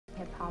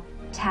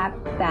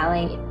tap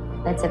ballet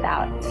that's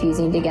about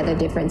fusing together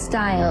different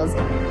styles.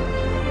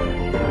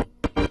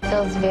 It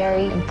feels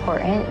very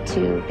important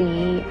to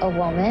be a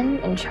woman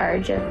in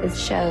charge of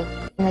this show.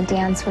 In a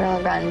dance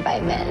world run by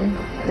men.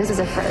 This is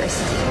a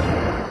first.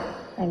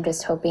 I'm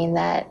just hoping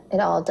that it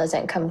all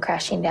doesn't come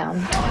crashing down.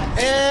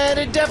 And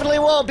it definitely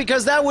won't,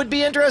 because that would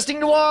be interesting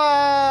to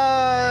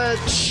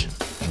watch.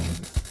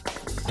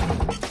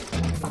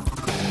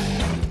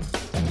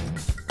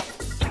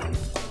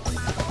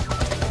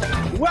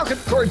 Welcome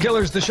to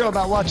Cordkillers, the show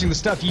about watching the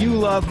stuff you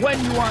love,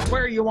 when you want,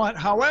 where you want,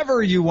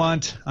 however you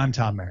want. I'm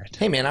Tom Merritt.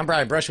 Hey man, I'm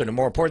Brian Brushwood, and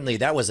more importantly,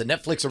 that was a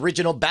Netflix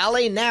original,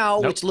 Ballet Now,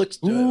 which looks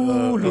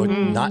Hulu.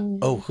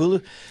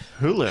 Hulu.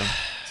 Hulu.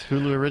 It's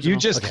Hulu original. You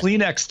just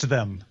Kleenexed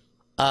them.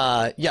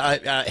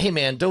 Hey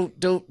man,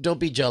 don't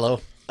be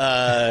Jello.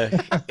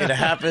 It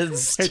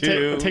happens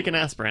to take an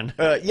aspirin.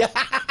 Yeah.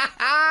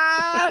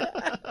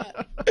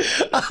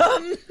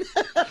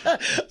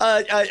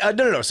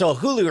 No. So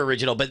Hulu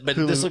original, but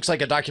Hulu. This looks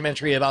like a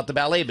documentary about the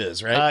ballet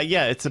biz, right?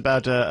 Yeah, it's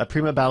about a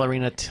prima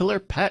ballerina, Tiller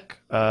Peck,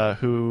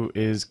 who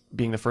is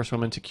being the first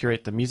woman to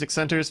curate the Music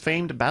Center's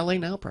famed Ballet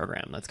Now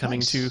program. That's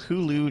coming to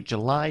Hulu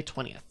July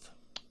 20th.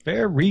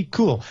 Very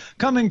cool.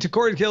 Coming to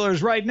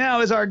Cordkillers right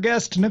now is our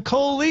guest,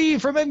 Nicole Lee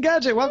from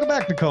Engadget. Welcome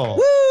back, Nicole.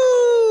 Woo!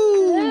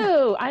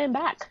 Hello, I am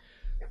back.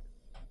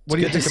 What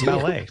do you think of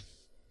ballet?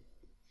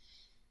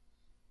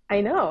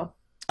 I know.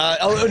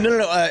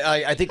 No.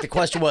 I think the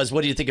question was,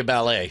 what do you think of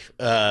ballet?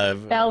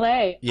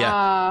 Ballet.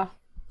 Yeah.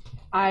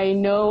 I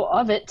know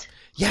of it.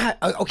 Yeah.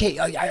 Okay.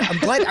 I'm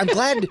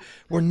glad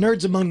we're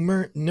nerds among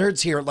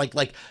nerds here.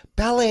 Like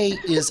ballet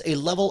is a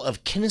level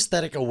of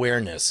kinesthetic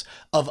awareness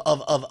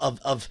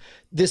of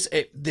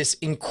this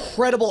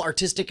incredible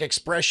artistic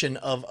expression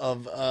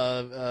of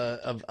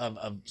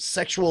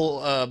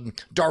sexual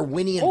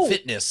Darwinian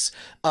fitness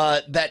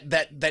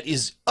that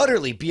is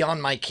utterly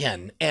beyond my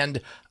ken,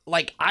 and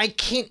like I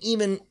can't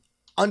even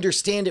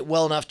understand it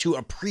well enough to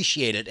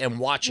appreciate it and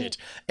watch it.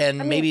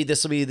 And maybe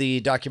this will be the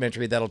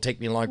documentary that'll take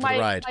me along for the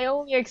ride. My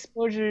only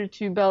exposure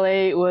to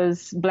ballet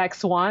was Black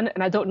Swan,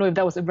 and I don't know if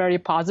that was a very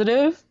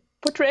positive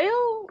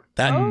portrayal.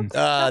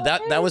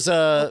 That was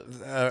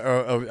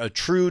a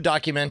true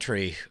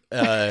documentary.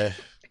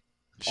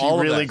 She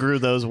really grew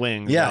those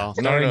wings. Yeah,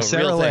 starring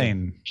Sarah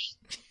Lane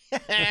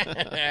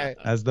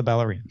as the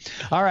ballerina.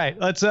 All right,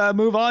 let's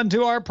move on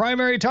to our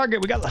primary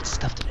target. We got lots of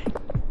stuff today.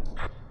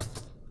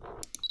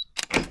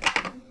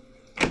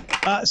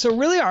 So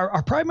really,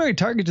 our primary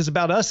target is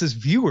about us as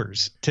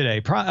viewers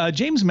today.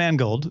 James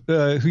Mangold,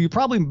 who you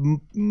probably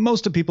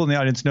most of people in the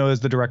audience know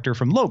as the director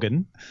from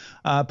Logan,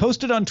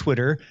 posted on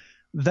Twitter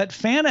that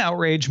fan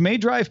outrage may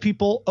drive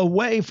people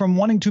away from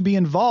wanting to be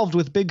involved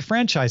with big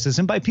franchises.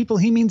 And by people,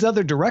 he means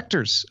other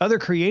directors, other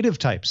creative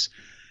types.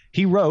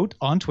 He wrote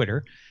on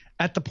Twitter,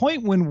 "At the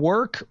point when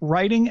work,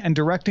 writing, and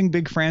directing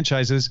big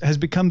franchises has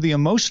become the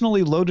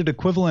emotionally loaded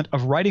equivalent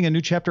of writing a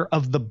new chapter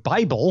of the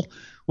Bible,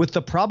 with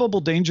the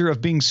probable danger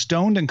of being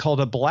stoned and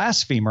called a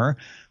blasphemer,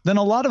 then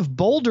a lot of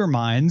bolder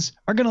minds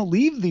are going to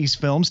leave these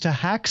films to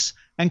hacks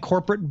and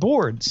corporate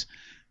boards."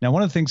 Now,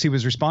 one of the things he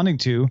was responding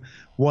to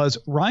was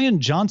Rian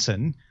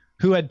Johnson,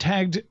 who had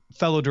tagged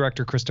fellow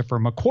director Christopher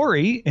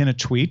McQuarrie in a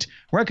tweet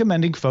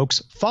recommending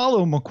folks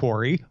follow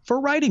McQuarrie for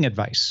writing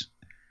advice.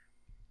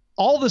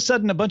 All of a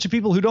sudden, a bunch of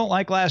people who don't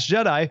like Last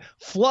Jedi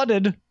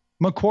flooded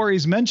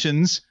McQuarrie's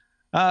mentions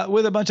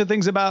with a bunch of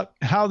things about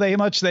how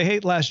much they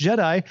hate Last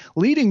Jedi,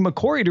 leading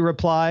McQuarrie to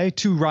reply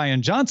to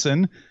Rian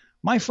Johnson,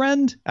 "My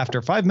friend,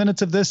 after 5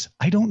 minutes of this,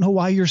 I don't know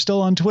why you're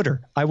still on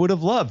Twitter. I would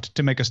have loved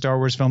to make a Star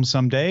Wars film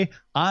someday.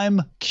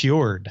 I'm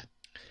cured."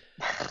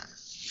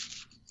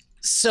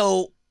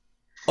 So,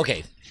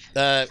 okay.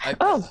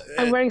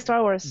 I'm wearing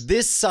Star Wars.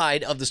 This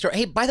side of the story.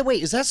 Hey, by the way,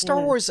 is that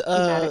Star Wars?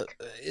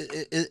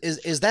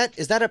 Is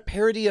that a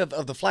parody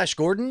of the Flash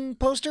Gordon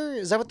poster?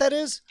 Is that what that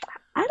is?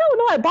 I don't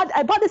know.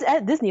 I bought this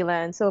at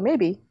Disneyland, so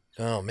maybe.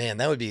 Oh man,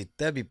 that'd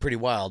be pretty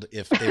wild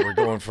if they were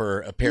going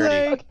for a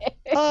parody.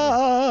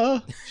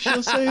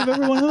 She'll save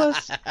every one of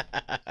us.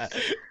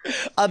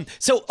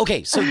 So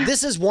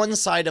this is one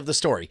side of the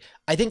story.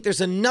 I think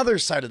there's another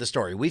side of the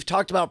story. We've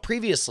talked about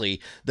previously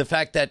the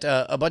fact that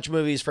a bunch of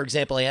movies, for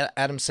example,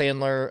 Adam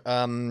Sandler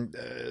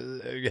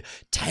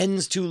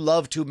tends to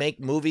love to make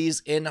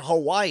movies in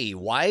Hawaii.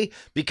 Why?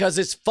 Because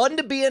it's fun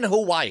to be in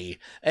Hawaii,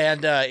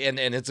 and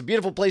it's a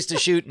beautiful place to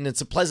shoot, and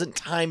it's a pleasant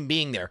time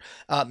being there.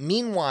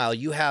 Meanwhile,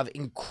 you have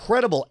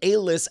incredible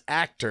A-list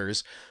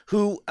actors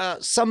who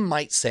some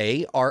might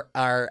say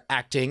are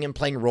acting and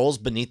playing roles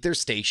beneath their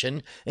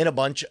station in a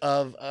bunch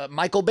of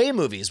Michael Bay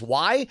movies.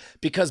 Why?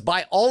 Because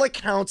by all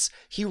accounts,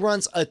 he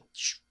runs a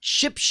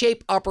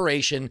ship-shape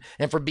operation,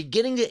 and from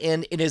beginning to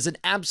end, it is an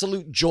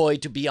absolute joy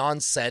to be on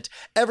set.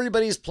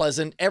 Everybody's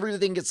pleasant,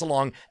 everything gets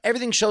along,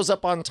 everything shows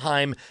up on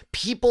time,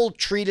 people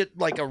treat it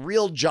like a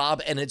real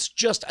job, and it's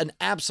just an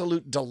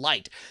absolute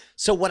delight.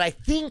 So what I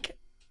think,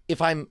 if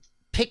I'm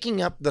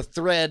picking up the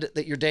thread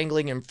that you're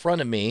dangling in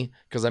front of me,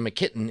 because I'm a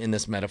kitten in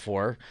this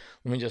metaphor,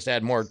 let me just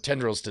add more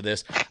tendrils to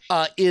this,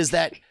 is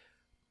that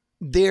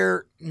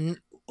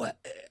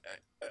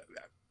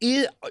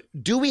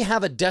do we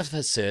have a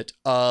deficit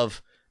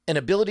of an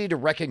ability to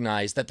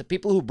recognize that the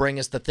people who bring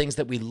us the things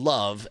that we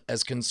love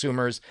as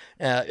consumers,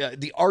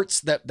 the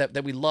arts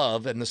that we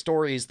love and the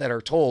stories that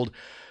are told,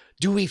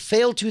 do we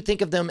fail to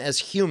think of them as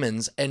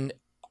humans? And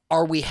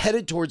are we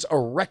headed towards a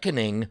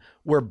reckoning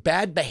where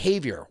bad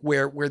behavior,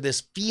 where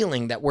this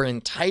feeling that we're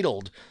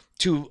entitled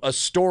to a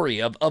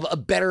story of a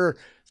better,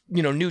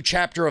 new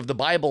chapter of the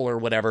Bible or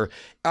whatever,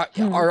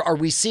 are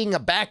we seeing a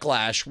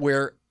backlash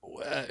where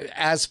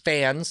as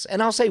fans,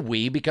 and I'll say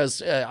we,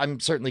 because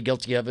I'm certainly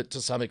guilty of it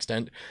to some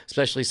extent,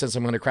 especially since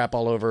I'm going to crap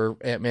all over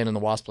Ant-Man and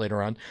the Wasp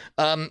later on.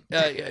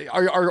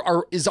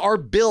 Is our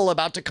bill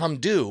about to come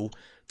due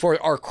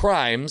for our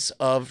crimes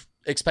of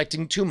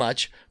expecting too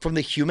much from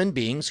the human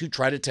beings who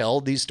try to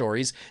tell these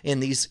stories in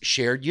these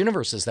shared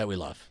universes that we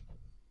love?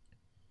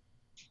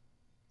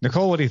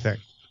 Nicole, what do you think?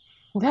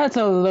 That's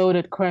a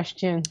loaded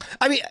question.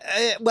 I mean,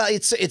 well,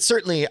 it's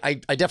certainly, I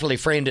definitely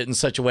framed it in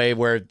such a way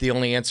where the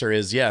only answer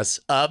is yes.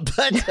 But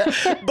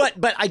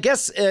I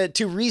guess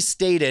to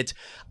restate it,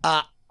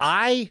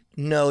 I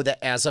know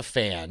that as a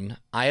fan,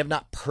 I have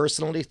not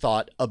personally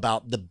thought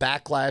about the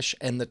backlash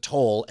and the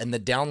toll and the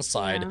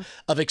downside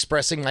of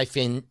expressing my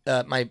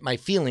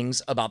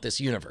feelings about this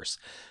universe.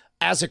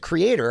 As a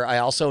creator, I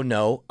also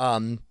know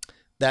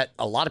that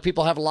a lot of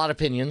people have a lot of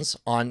opinions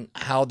on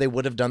how they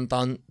would have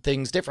done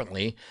things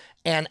differently.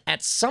 And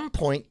at some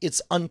point,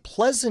 it's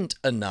unpleasant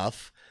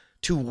enough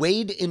to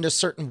wade into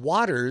certain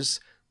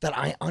waters that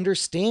I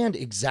understand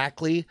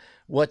exactly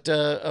what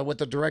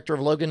the director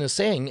of Logan is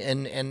saying.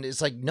 And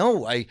it's like,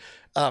 no,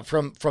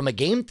 from a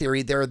game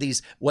theory, there are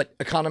these, what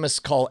economists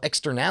call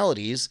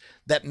externalities,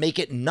 that make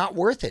it not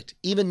worth it,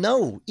 even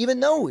though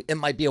it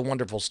might be a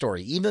wonderful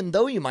story, even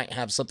though you might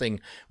have something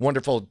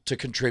wonderful to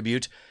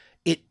contribute.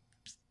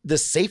 The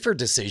safer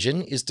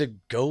decision is to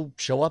go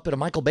show up at a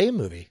Michael Bay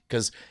movie,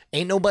 because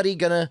ain't nobody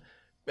gonna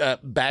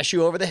bash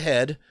you over the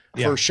head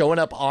for showing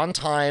up on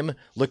time,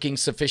 looking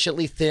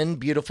sufficiently thin,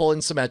 beautiful,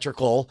 and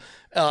symmetrical,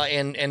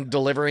 and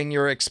delivering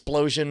your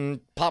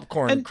explosion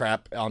popcorn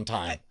crap on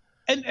time.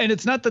 And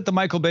it's not that the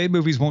Michael Bay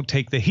movies won't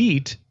take the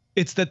heat.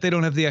 It's that they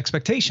don't have the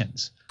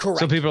expectations. Correct.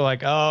 So people are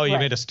like, oh, you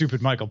made a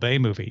stupid Michael Bay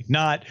movie.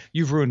 Not,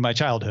 you've ruined my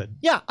childhood.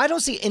 Yeah, I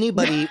don't see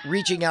anybody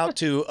reaching out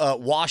to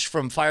Wash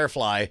from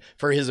Firefly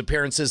for his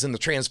appearances in the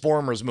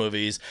Transformers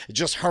movies,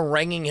 just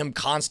haranguing him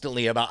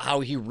constantly about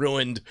how he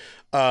ruined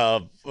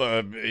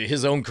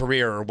his own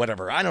career or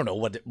whatever. I don't know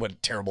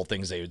what terrible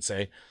things they would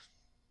say.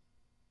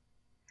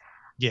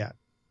 Yeah.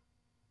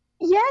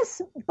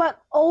 Yes, but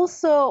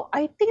also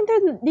I think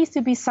there needs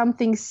to be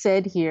something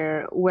said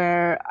here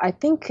where I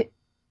think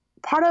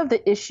part of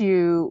the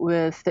issue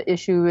with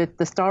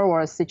the Star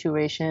Wars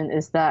situation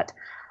is that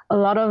a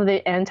lot of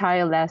the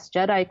anti-Last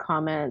Jedi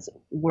comments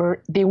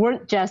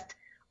weren't just,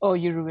 oh,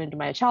 you ruined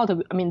my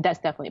childhood. I mean, that's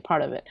definitely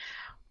part of it.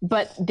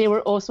 But they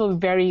were also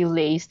very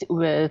laced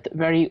with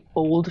very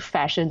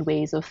old-fashioned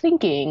ways of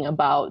thinking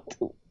about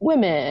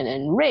women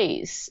and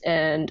race,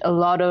 and a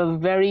lot of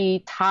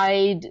very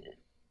tied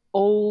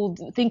old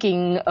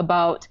thinking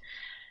about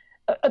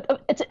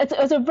it's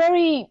a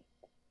very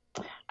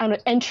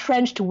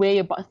entrenched way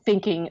about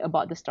thinking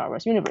about the Star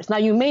Wars universe. Now,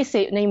 you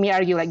may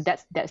argue like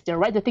that's their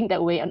right to think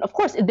that way, and of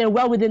course they're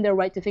well within their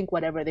right to think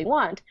whatever they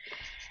want.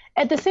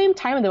 At the same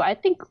time, though, I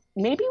think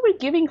maybe we're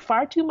giving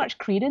far too much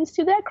credence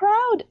to that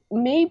crowd.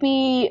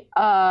 Maybe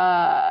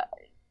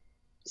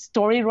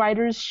story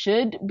writers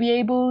should be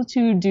able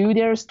to do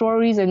their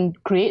stories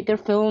and create their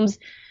films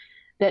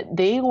that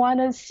they want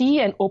to see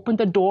and open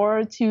the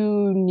door to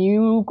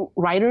new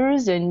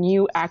writers and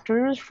new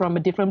actors from a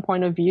different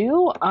point of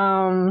view.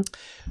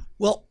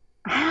 Well,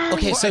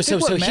 okay, so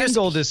what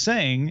Mangold is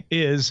saying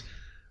is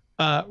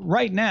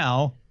right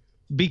now,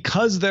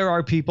 because there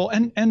are people,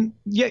 and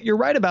yet you're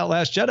right about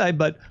Last Jedi,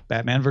 but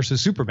Batman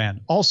versus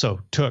Superman also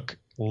took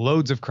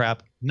loads of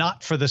crap,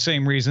 not for the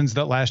same reasons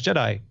that Last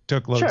Jedi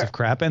took loads of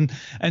crap. And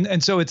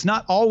so it's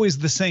not always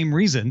the same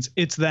reasons.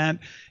 It's that,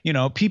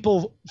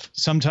 people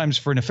sometimes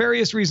for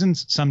nefarious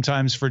reasons,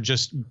 sometimes for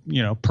just,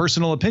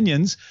 personal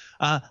opinions,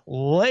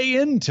 lay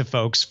into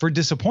folks for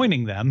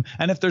disappointing them.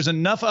 And if there's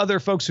enough other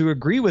folks who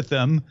agree with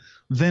them,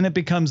 then it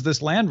becomes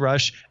this land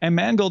rush. And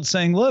Mangold's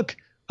saying, look,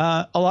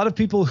 a lot of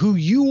people who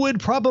you would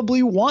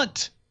probably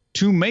want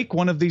to make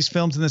one of these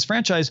films in this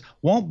franchise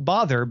won't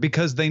bother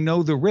because they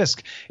know the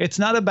risk. It's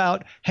not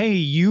about, hey,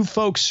 you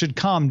folks should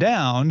calm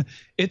down.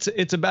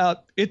 It's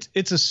about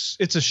it's a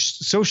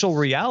social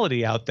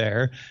reality out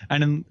there,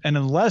 and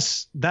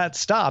unless that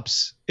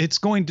stops, it's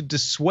going to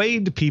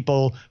dissuade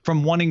people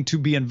from wanting to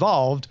be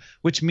involved,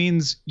 which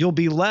means you'll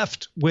be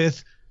left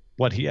with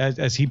what he,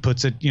 as he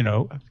puts it,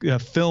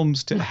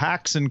 films to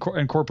hacks and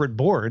corporate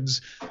boards,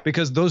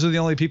 because those are the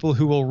only people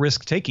who will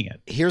risk taking it.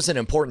 Here's an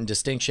important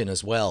distinction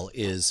as well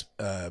is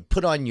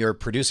put on your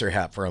producer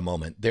hat for a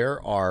moment.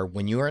 There are,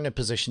 when you are in a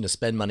position to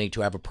spend money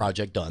to have a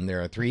project done,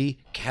 there are 3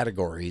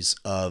 categories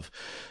of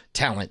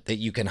talent that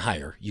you can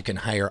hire. You can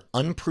hire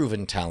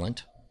unproven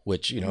talent,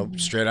 which,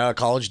 straight out of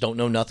college, don't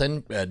know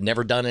nothing,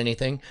 never done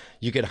anything.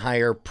 You could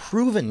hire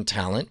proven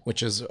talent,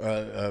 which is,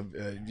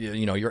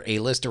 your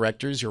A-list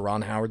directors, your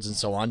Ron Howards and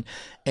so on.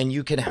 And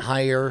you can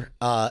hire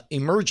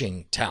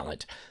emerging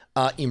talent.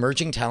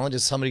 Emerging talent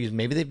is somebody who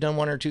maybe they've done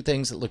one or two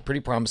things that look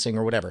pretty promising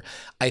or whatever.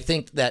 I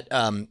think that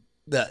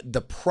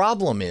the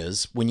problem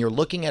is when you're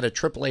looking at a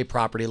AAA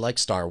property like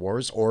Star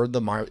Wars or the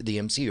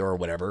MCU or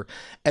whatever,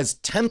 as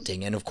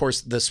tempting, and of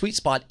course the sweet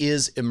spot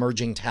is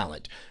emerging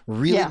talent,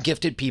 really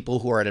gifted people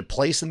who are at a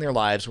place in their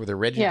lives where they're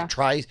ready to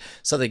try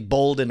something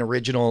bold and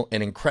original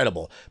and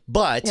incredible.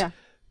 But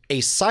a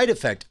side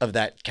effect of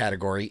that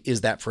category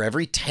is that for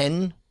every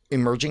 10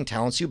 emerging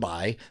talents you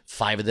buy,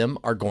 5 of them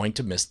are going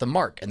to miss the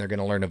mark, and they're going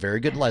to learn a very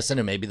good lesson,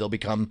 and maybe they'll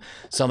become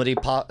somebody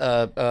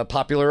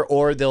popular,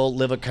 or they'll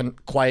live a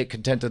quiet,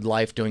 contented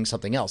life doing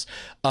something else.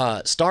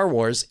 Star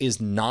Wars is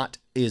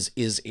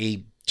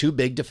a too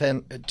big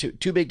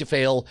to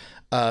fail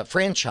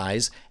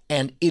franchise,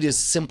 and it is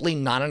simply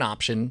not an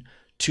option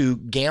to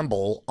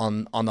gamble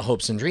on the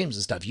hopes and dreams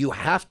and stuff. You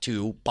have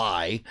to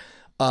buy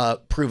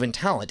proven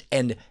talent,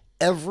 and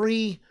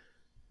every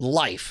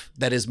life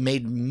that is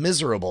made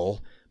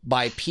miserable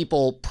by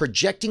people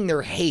projecting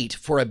their hate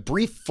for a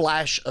brief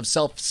flash of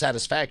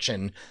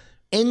self-satisfaction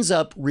ends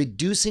up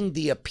reducing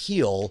the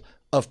appeal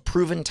of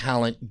proven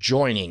talent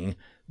joining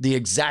the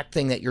exact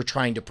thing that you're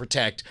trying to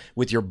protect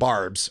with your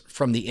barbs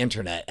from the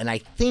internet. And I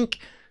think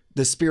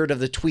the spirit of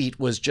the tweet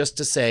was just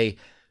to say,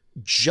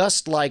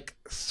 just like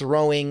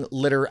throwing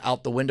litter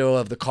out the window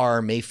of the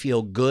car may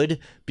feel good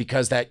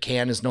because that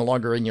can is no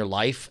longer in your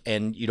life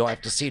and you don't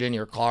have to see it in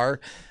your car.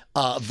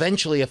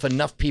 Eventually, if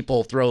enough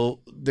people throw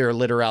their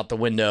litter out the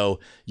window,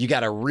 you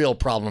got a real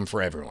problem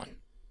for everyone.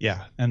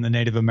 Yeah, and the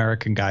Native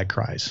American guy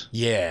cries.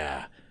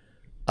 Yeah.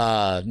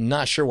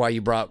 Not sure why you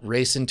brought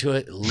race into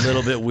it. A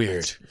little bit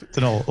weird. It's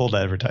an old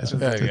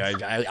advertisement.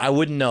 I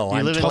wouldn't know.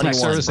 I'm 21. Public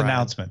service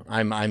announcement.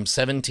 I'm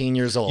 17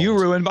 years old. You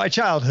ruined my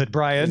childhood,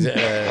 Brian.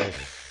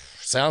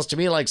 Sounds to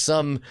me like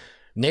some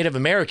Native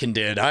American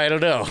did. I don't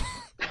know.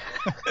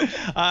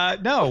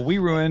 No, we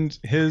ruined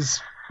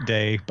his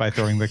day by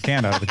throwing the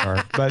can out of the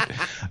car.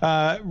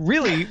 But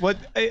really, what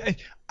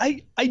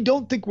I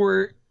don't think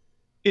we're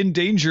in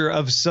danger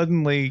of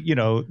suddenly,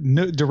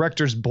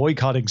 directors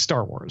boycotting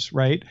Star Wars,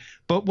 right?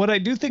 But what I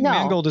do think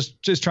Mangold is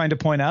just trying to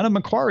point out, and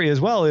Macquarie as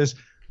well, is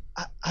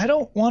I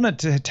don't want it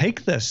to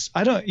take this.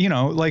 I don't,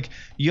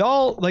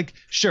 y'all,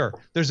 sure,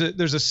 there's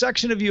a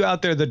section of you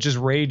out there that just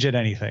rage at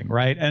anything,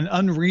 right? And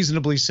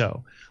unreasonably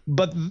so.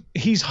 But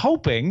he's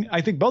hoping,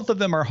 I think both of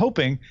them are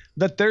hoping,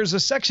 that there's a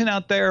section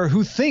out there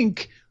who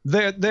think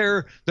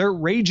they're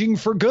raging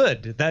for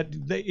good, that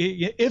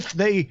if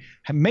they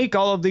make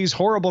all of these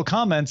horrible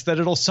comments, that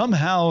it'll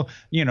somehow,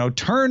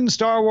 turn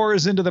Star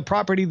Wars into the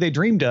property they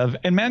dreamed of.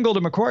 And Mangold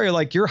and Macquarie are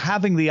like, you're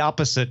having the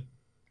opposite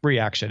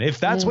reaction. If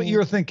that's what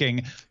you're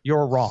thinking,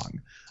 you're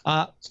wrong.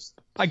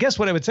 I guess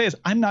what I would say is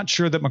I'm not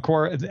sure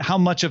that how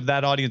much of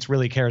that audience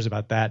really cares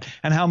about that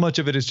and how much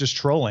of it is just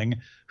trolling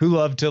who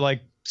love to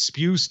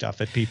spew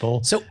stuff at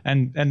people. So,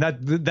 and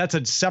that's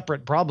a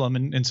separate problem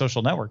in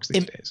social networks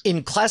these days.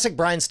 In classic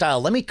Brian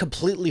style, let me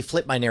completely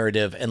flip my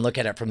narrative and look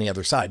at it from the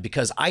other side,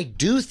 because I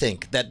do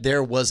think that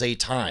there was a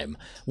time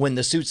when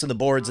the suits and the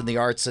boards and the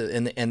arts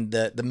and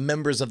the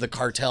members of the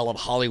cartel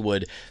of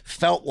Hollywood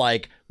felt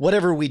like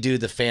whatever we do,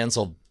 the fans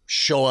will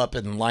show up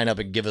and line up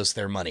and give us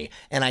their money.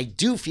 And I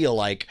do feel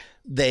like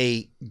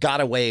they got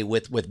away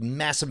with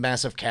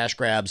massive cash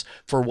grabs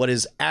for what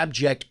is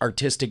abject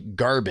artistic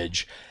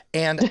garbage.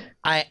 And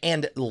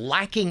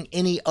lacking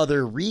any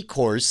other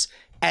recourse,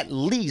 at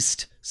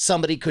least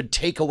somebody could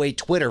take away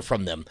Twitter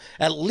from them.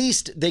 At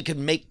least they could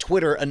make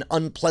Twitter an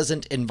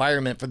unpleasant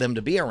environment for them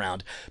to be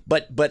around.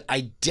 But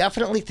I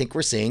definitely think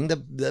we're seeing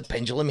the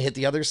pendulum hit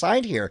the other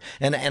side here.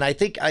 And I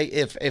think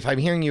if I'm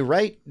hearing you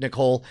right,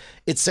 Nicole,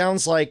 it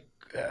sounds like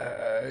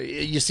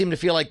you seem to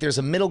feel like there's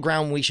a middle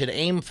ground we should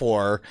aim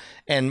for,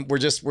 and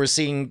we're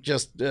seeing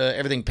just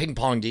everything ping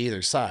pong to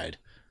either side.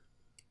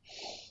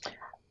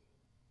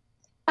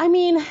 I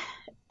mean,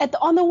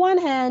 on the one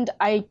hand,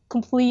 I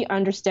completely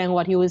understand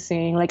what he was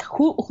saying. Like,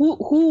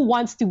 who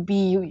wants to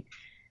be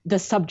the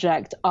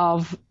subject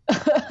of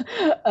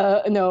the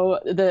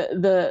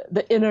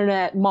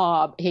internet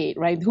mob hate,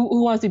 right?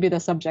 Who wants to be the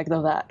subject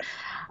of that?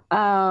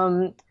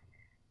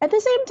 At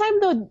the same time,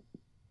 though,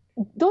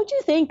 don't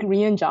you think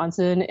Rian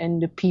Johnson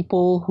and the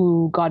people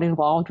who got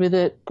involved with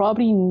it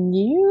probably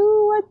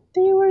knew what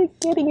they were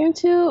getting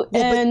into?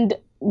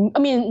 I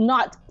mean,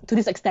 not to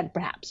this extent,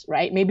 perhaps,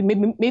 right?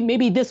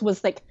 Maybe this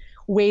was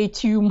way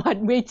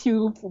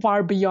too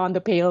far beyond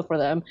the pale for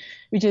them,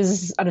 which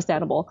is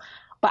understandable.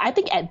 But I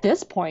think at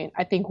this point,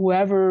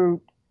 whoever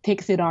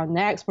takes it on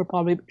next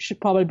should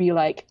probably be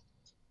like,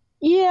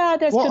 yeah,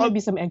 there's going to be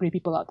some angry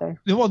people out there.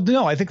 Well,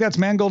 no, I think that's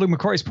Mangold and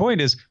Macquarie's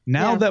point is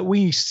now that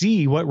we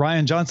see what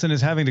Rian Johnson is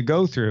having to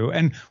go through,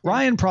 and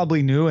Rian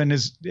probably knew and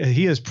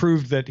he has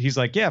proved that he's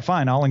like, yeah,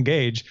 fine, I'll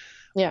engage.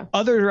 Yeah.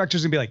 Other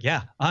directors can be like,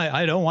 yeah,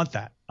 I don't want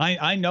that.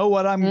 I know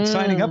what I'm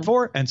signing up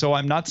for, and so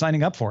I'm not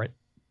signing up for it.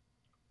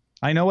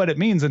 I know what it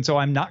means, and so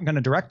I'm not going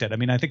to direct it. I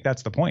mean, I think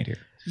that's the point here.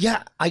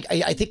 Yeah, I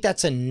think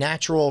that's a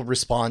natural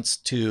response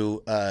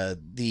to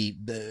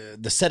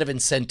the set of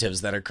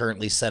incentives that are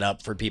currently set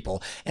up for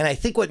people. And I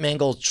think what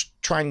Mangold's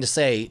trying to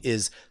say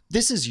is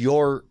this is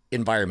your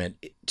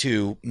environment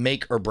to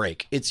make or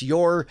break. It's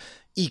your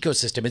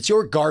ecosystem. It's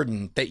your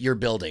garden that you're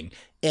building.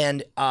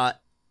 And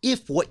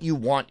if what you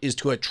want is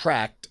to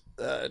attract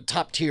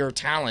top tier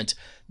talent,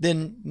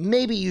 then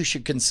maybe you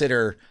should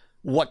consider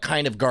what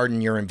kind of garden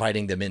you're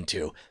inviting them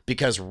into,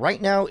 because right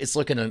now it's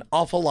looking an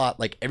awful lot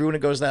like everyone who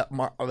goes to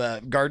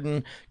that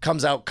garden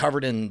comes out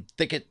covered in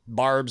thicket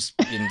barbs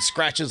and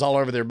scratches all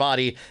over their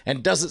body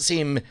and doesn't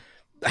seem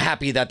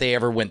happy that they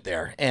ever went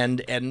there.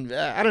 And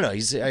I don't know.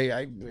 It's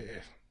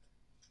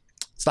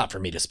not for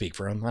me to speak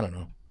for him. I don't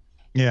know.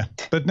 Yeah,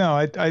 but no,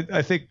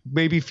 I think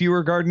maybe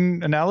fewer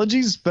garden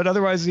analogies, but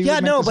otherwise,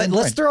 but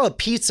let's throw a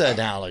pizza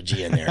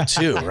analogy in there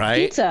too,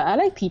 right? Pizza, I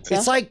like pizza.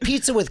 It's like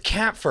pizza with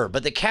cat fur,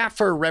 but the cat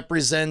fur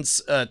represents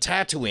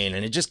Tatooine,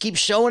 and it just keeps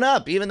showing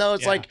up, even though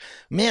it's like,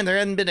 man, there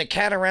hasn't been a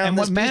cat around. And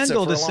this what pizza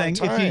Mangold for a is long saying,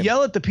 time. if you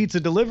yell at the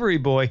pizza delivery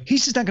boy,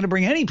 he's just not going to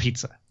bring any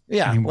pizza.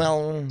 Yeah, anymore.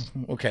 well,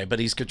 okay, but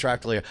he's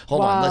contractually.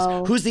 Hold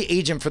on, who's the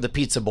agent for the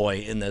pizza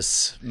boy in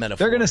this metaphor?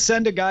 They're going to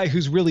send a guy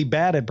who's really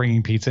bad at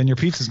bringing pizza, and your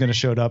pizza's going to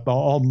show up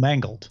all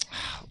mangled.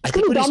 It's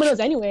going to be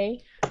Domino's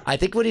anyway. I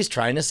think what he's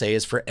trying to say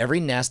is for every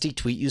nasty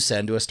tweet you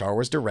send to a Star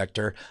Wars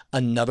director,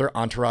 another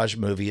Entourage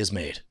movie is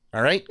made.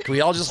 All right? Can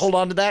we all just hold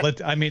on to that?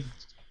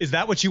 Is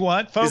that what you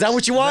want, folks? Is that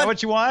what you want? Is that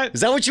what you want?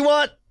 Is that what you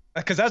want?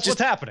 Because that's what's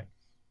happening.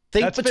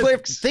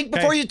 Think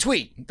before you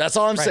tweet. That's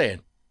all I'm saying.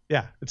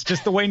 Yeah, it's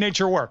just the way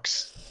nature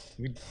works.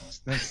 We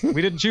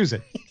didn't choose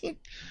it.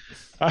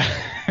 All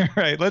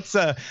right, let's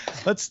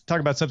talk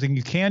about something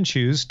you can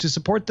choose to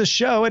support the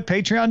show at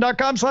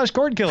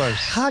patreon.com/Cordkillers.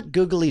 Hot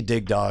googly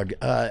dig dog.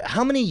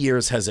 How many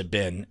years has it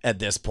been at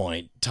this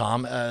point,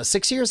 Tom?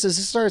 6 years? Is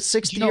this our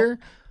sixth year?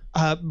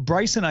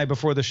 Bryce and I,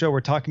 before the show,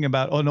 were talking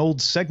about an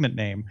old segment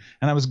name,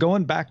 and I was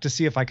going back to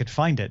see if I could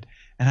find it.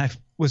 And I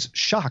was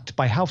shocked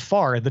by how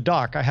far in the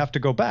doc I have to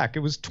go back.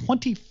 It was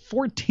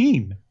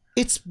 2014.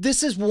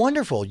 This is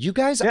wonderful. You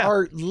guys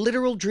are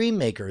literal dream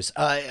makers.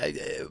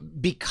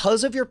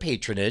 Because of your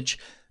patronage,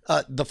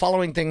 the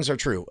following things are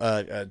true.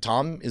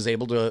 Tom is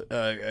able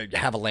to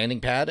have a landing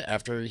pad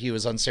after he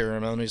was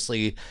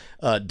unceremoniously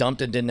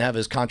dumped and didn't have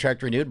his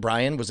contract renewed.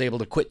 Brian was able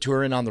to quit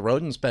touring on the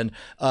road and spend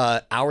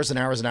hours and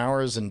hours and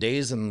hours and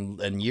days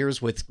and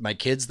years with my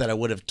kids that I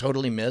would have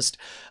totally missed.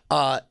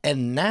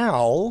 And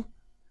now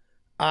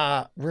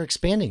we're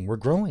expanding. We're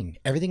growing.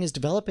 Everything is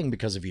developing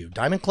because of you.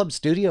 Diamond Club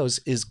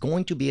Studios is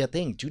going to be a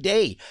thing.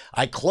 Today,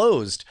 I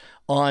closed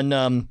on,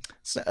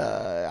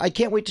 I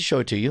can't wait to show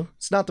it to you.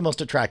 It's not the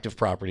most attractive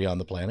property on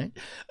the planet,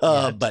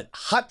 but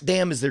hot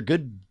damn is there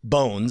good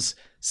bones.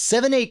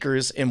 7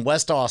 acres in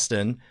West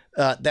Austin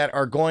that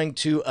are going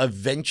to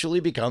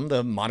eventually become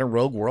the Modern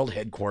Rogue World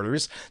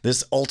headquarters,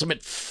 this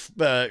ultimate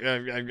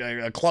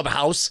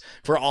clubhouse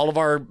for all of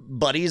our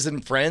buddies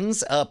and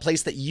friends, a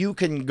place that you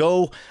can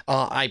go.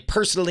 I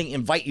personally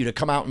invite you to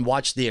come out and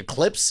watch the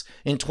eclipse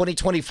in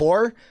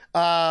 2024.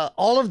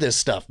 All of this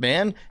stuff,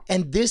 man.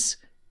 And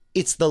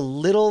it's the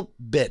little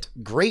bit.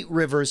 Great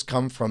rivers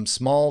come from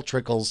small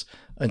trickles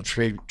and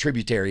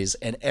tributaries,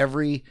 and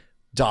every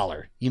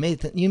dollar. You may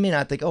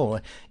not think,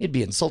 oh, it'd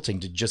be insulting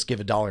to just give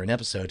 $1 an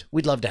episode.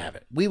 We'd love to have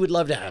it. We would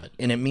love to have it,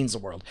 and it means the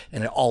world,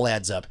 and it all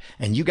adds up.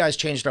 And you guys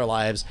changed our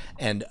lives,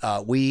 and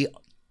we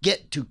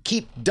get to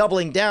keep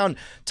doubling down.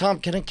 Tom,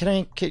 can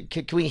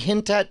we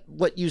hint at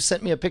what you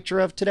sent me a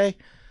picture of today?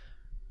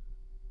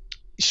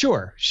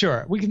 Sure.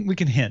 We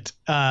can hint.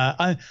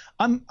 I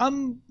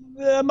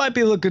might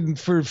be looking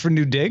for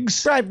new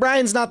digs. Right,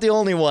 Brian's not the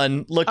only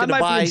one looking to buy.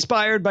 I might be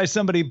inspired by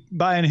somebody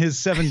buying his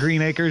 7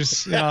 green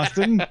acres in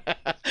Austin.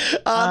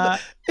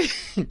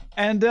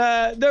 And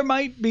there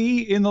might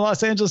be in the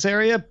Los Angeles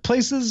area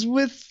places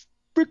with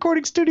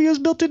recording studios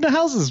built into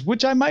houses,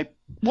 which I might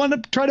want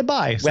to try to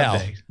buy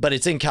someday. Well, but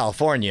it's in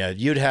California.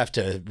 You'd have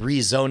to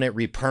rezone it,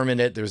 re-permit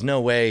it. There's no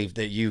way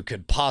that you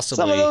could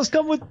possibly. Some of those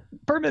come with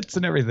permits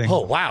and everything.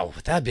 Oh, wow.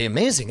 That'd be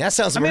amazing. That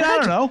sounds I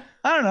don't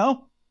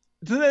know.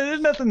 There's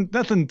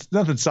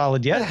nothing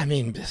solid yet. I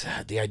mean,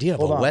 the idea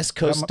of a West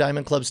Coast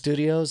Diamond Club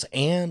Studios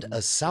and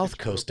a South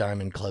Coast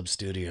Diamond Club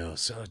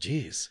Studios. Oh,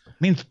 geez. I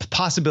mean,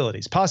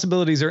 possibilities.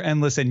 Possibilities are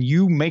endless, and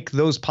you make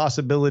those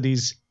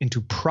possibilities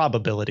into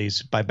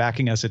probabilities by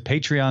backing us at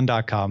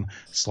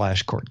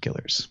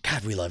patreon.com/Cordkillers.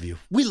 God, we love you.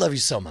 We love you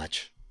so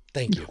much.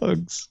 Thank you.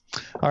 Thanks.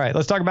 All right,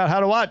 let's talk about how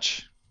to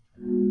watch.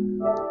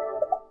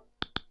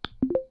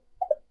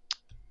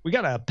 We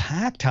got a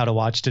packed how to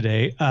watch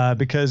today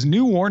because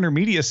new Warner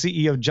Media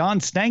CEO John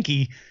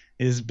Stankey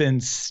has been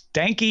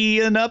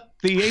stankying up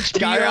the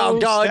HBO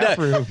staff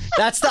room.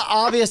 That's the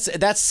obvious.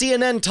 That's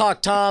CNN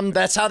talk, Tom.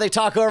 That's how they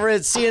talk over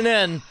at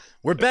CNN.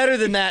 We're better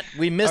than that.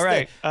 We missed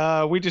it.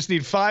 All right. We just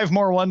need 5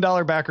 more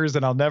 $1 backers,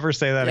 and I'll never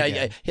say that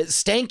again. Yeah.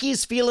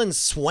 Stanky's feeling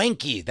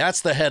swanky.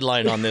 That's the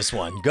headline on this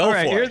one. Go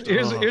for it.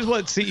 Here's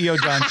what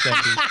CEO John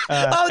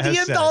Stankey the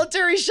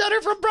involuntary shudder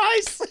from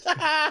Bryce.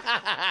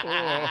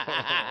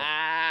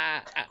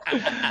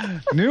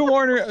 New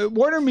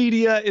Warner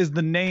Media is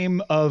the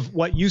name of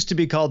what used to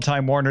be called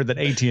Time Warner that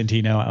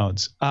AT&T now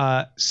owns.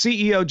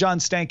 CEO John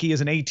Stankey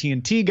is an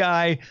AT&T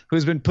guy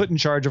who's been put in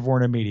charge of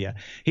Warner Media.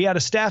 He had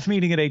a staff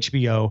meeting at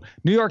HBO.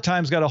 New York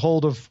Times got a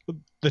hold of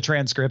the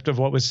transcript of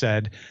what was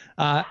said.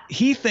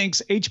 He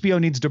thinks HBO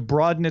needs to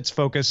broaden its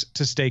focus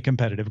to stay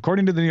competitive.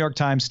 According to the New York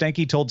Times,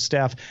 Stankey told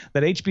staff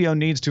that HBO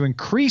needs to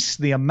increase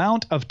the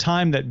amount of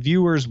time that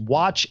viewers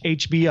watch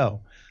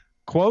HBO.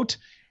 Quote,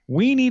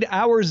 "We need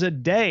hours a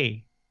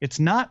day. It's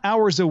not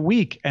hours a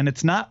week, and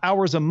it's not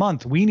hours a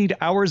month. We need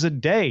hours a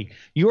day.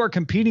 You are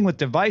competing with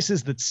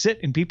devices that sit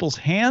in people's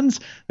hands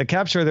that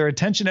capture their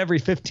attention every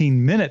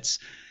 15 minutes.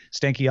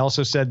 Stankey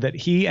also said that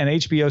he and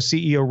HBO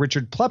CEO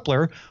Richard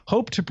Plepler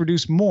hope to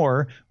produce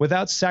more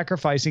without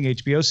sacrificing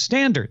HBO's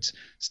standards.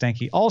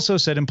 Stankey also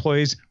said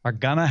employees are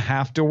gonna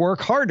have to work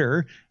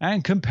harder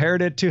and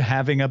compared it to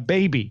having a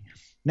baby.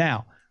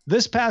 Now,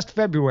 this past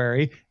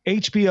February,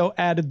 HBO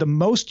added the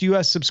most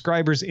U.S.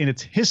 subscribers in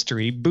its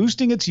history,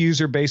 boosting its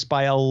user base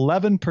by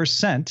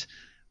 11%.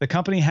 The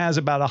company has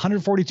about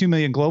 142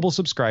 million global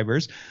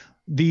subscribers.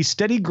 The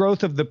steady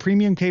growth of the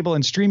premium cable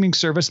and streaming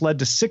service led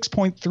to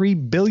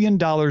 $6.3 billion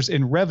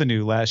in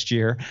revenue last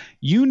year.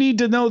 You need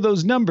to know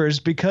those numbers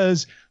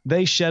because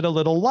they shed a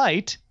little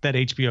light that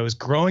HBO is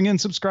growing in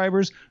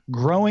subscribers,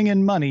 growing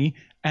in money,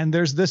 and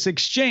there's this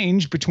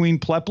exchange between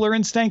Plepler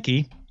and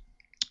Stankey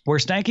where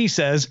Stankey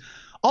says,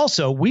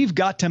 also, we've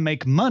got to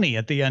make money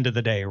at the end of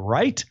the day,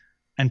 right?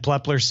 And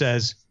Plepler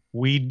says,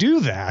 we do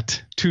that,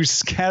 to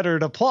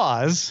scattered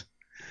applause.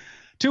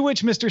 To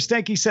which Mr.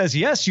 Stankey says,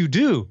 yes, you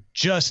do,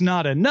 just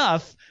not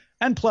enough.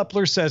 And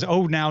Plepler says,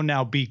 oh,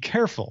 now, be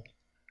careful.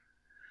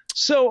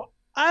 So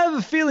I have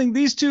a feeling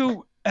these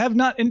two have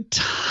not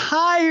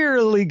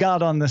entirely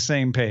got on the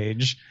same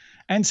page.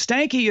 And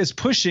Stankey is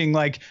pushing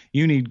like,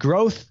 you need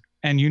growth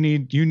and you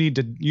need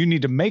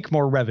to make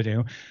more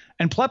revenue.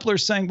 And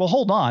Plepler's saying, well,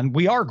 hold on,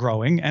 we are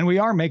growing and we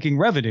are making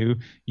revenue.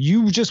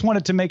 You just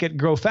wanted to make it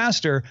grow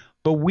faster,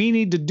 but we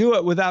need to do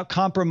it without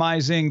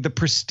compromising the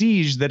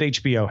prestige that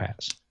HBO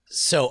has.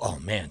 So, oh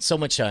man, so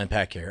much to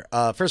unpack here.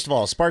 First of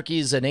all,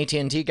 Sparky's an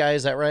AT&T guy,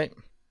 is that right?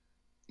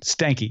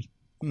 Stanky.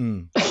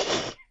 John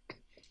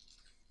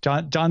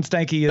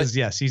Stankey is,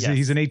 yes,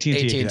 he's an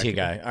AT&T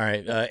guy. All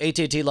right.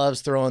 AT&T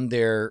loves throwing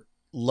their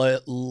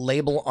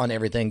label on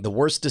everything. The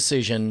worst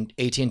decision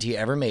AT&T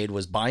ever made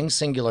was buying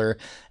Singular,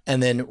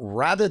 and then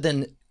rather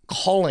than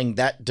calling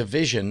that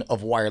division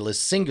of wireless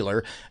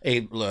Singular,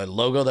 a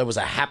logo that was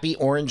a happy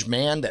orange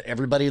man that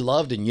everybody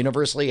loved and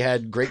universally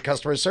had great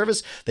customer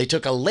service, they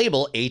took a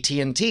label,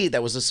 AT&T,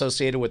 that was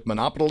associated with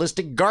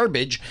monopolistic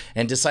garbage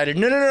and decided,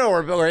 no,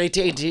 we're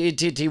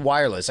AT&T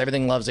wireless.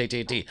 Everything loves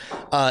AT&T.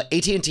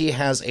 AT&T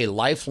has a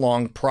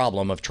lifelong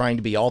problem of trying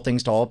to be all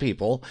things to all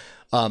people.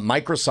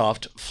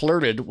 Microsoft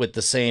flirted with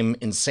the same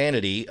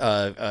insanity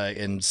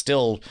and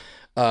still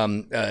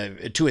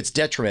to its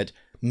detriment.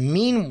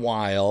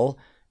 Meanwhile,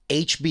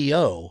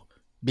 HBO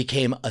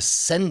became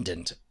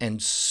ascendant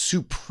and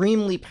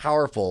supremely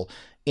powerful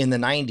in the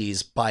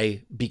 90s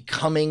by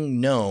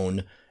becoming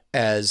known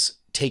as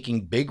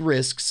taking big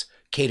risks,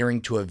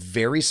 catering to a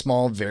very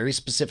small, very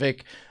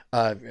specific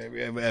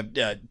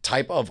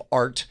type of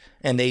art.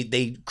 And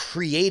they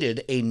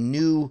created a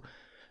new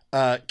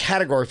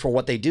category for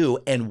what they do,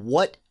 and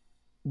what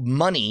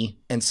money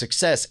and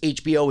success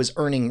HBO is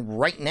earning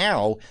right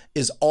now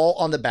is all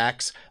on the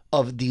backs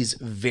of these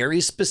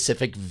very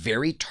specific,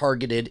 very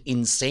targeted,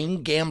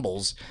 insane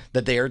gambles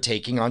that they are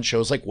taking on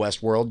shows like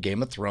Westworld,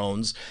 Game of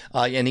Thrones,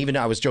 and even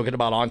I was joking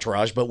about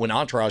Entourage, but when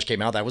Entourage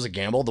came out, that was a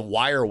gamble. The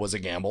Wire was a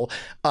gamble.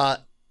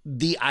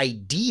 The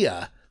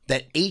idea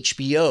that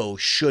HBO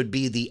should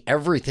be the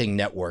everything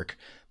network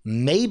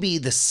may be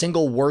the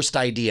single worst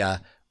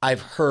idea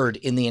I've heard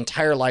in the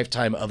entire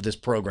lifetime of this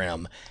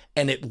program.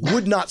 And it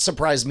would not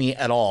surprise me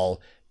at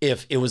all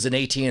if it was an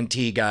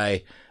AT&T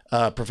guy,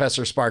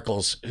 Professor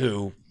Sparkles,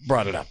 who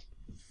brought it up.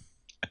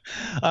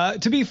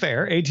 To be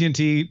fair,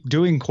 AT&T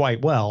doing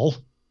quite well.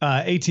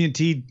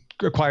 AT&T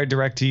acquired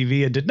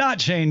DirecTV and did not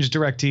change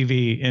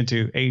DirecTV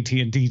into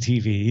AT&T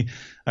TV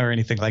or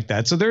anything like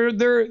that. So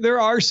there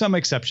are some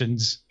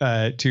exceptions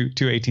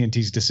to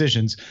AT&T's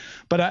decisions.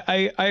 But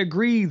I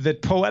agree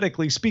that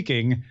poetically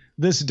speaking,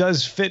 this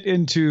does fit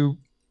into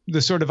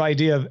the sort of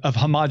idea of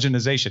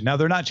homogenization. Now,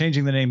 they're not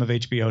changing the name of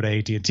HBO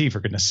to AT&T, for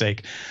goodness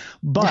sake.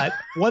 But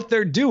what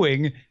they're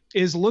doing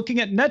is looking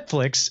at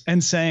Netflix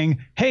and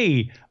saying,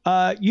 hey,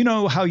 you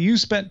know how you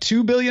spent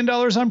 $2 billion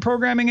on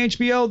programming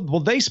HBO?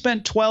 Well, they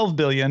spent $12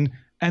 billion,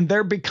 and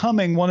they're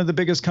becoming one of the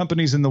biggest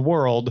companies in the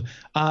world.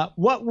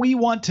 What we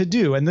want to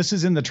do, and this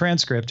is in the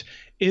transcript,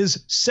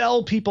 is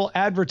sell people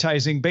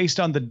advertising based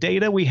on the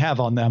data we have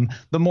on them.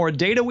 The more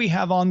data we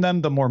have on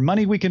them, the more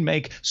money we can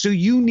make. So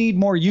you need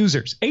more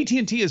users.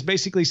 AT&T is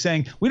basically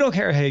saying, we don't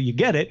care how you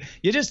get it.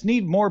 You just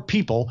need more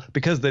people,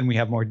 because then we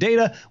have more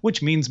data,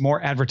 which means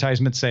more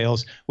advertisement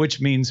sales, which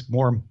means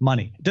more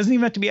money. It doesn't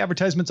even have to be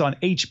advertisements on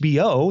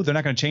HBO. They're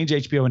not going to change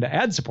HBO into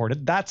ad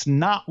supported. That's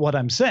not what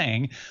I'm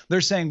saying.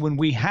 They're saying when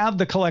we have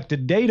the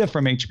collected data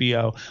from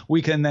HBO,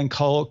 we can then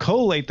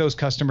collate those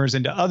customers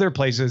into other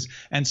places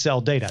and sell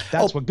data.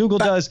 That's what Google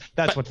does.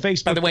 That's what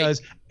Facebook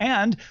does.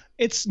 And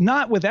it's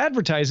not with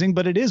advertising,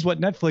 but it is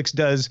what Netflix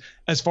does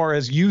as far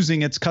as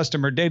using its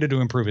customer data to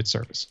improve its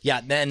service.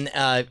 Yeah. Then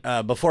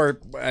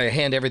before I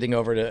hand everything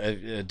over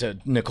to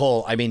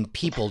Nicole, I mean,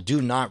 people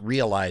do not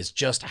realize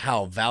just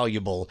how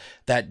valuable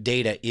that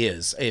data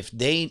is. If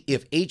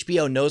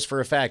HBO knows for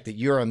a fact that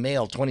you're a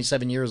male,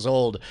 27 years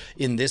old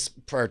in this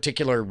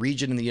particular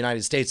region in the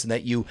United States, and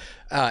that you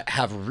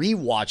have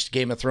rewatched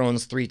Game of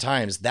Thrones 3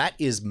 times, that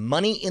is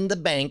money in the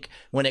bank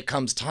when it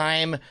comes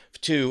time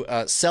to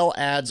sell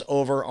ads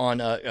over on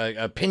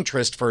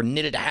Pinterest for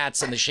knitted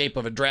hats in the shape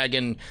of a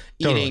dragon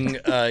eating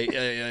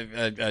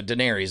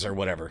Daenerys or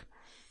whatever.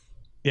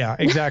 Yeah,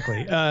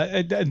 exactly.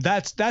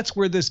 That's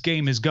where this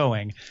game is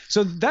going.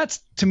 So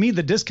that's, to me,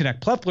 the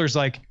disconnect. Plepler's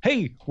like,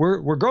 hey,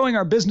 we're growing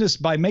our business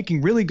by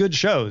making really good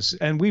shows,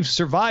 and we've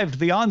survived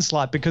the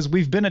onslaught because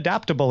we've been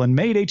adaptable and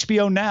made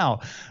HBO Now.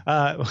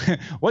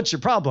 What's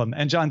your problem?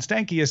 And John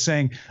Stankey is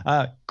saying,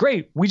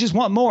 great, we just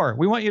want more.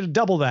 We want you to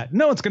double that.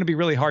 No, it's going to be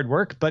really hard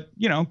work, but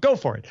go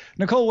for it.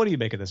 Nicole, what do you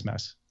make of this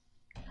mess?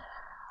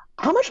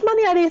 How much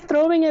money are they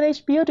throwing at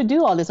HBO to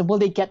do all this? Will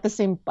they get the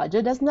same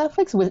budget as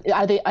Netflix?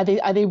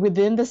 Are they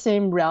within the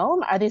same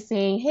realm? Are they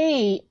saying,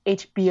 hey,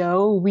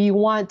 HBO, we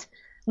want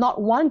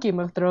not one Game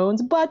of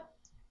Thrones, but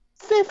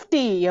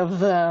 50 of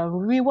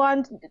them. We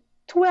want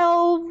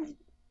 12,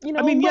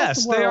 I mean,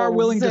 yes, they are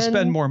willing to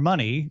spend more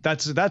money.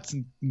 That's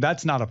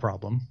not a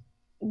problem.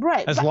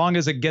 Right. As long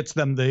as it gets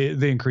them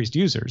the increased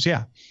users.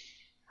 Yeah.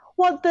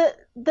 Well,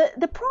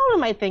 the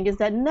problem, I think, is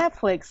that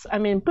Netflix,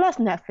 plus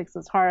Netflix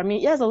is hard.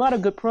 It has a lot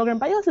of good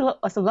programs, but it also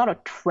has a lot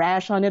of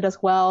trash on it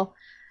as well.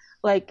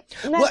 Like,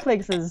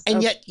 Netflix is...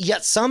 And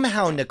yet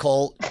somehow,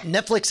 Nicole,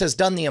 Netflix has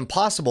done the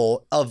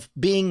impossible of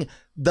being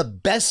the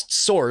best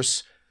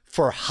source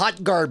for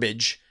hot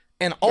garbage,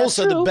 and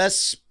also the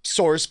best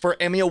source for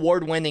Emmy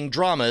Award-winning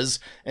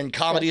dramas and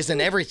comedies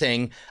and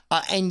everything,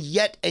 and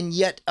yet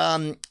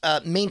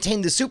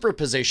maintain the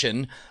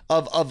superposition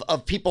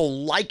of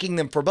people liking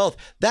them for both.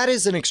 That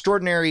is an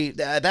extraordinary.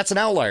 That's an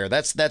outlier.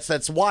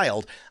 That's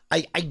wild.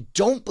 I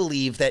don't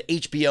believe that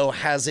HBO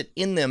has it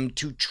in them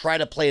to try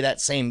to play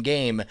that same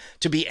game,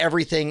 to be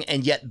everything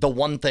and yet the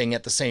one thing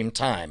at the same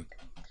time.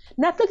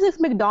 Netflix is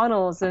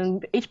McDonald's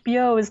and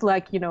HBO is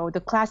like,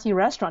 the classy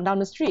restaurant down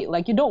the street.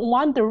 Like, you don't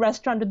want the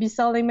restaurant to be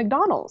selling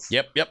McDonald's.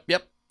 Yep.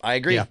 I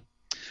agree. Yeah.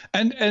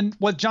 And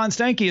what John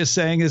Stankey is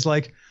saying is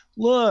like,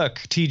 look,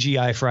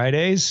 TGI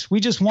Fridays, we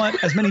just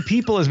want as many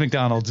people as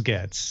McDonald's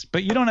gets,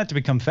 but you don't have to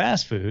become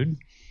fast food.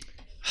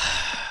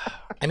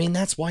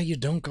 That's why you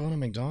don't go to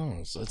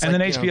McDonald's. And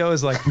then HBO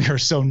is like, we are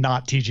so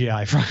not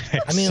TGI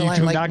Fridays. You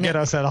do not get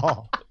us at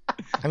all.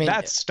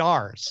 That's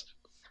stars.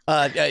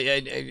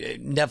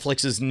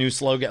 Netflix's new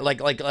slogan, like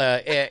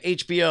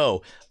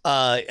HBO.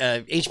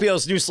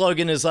 HBO's new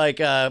slogan is like,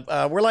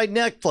 we're like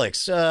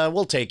Netflix.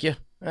 We'll take you,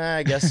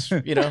 I guess.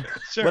 Sure.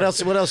 What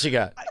else you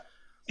got?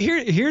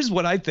 Here's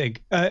what I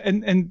think,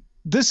 and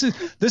this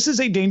is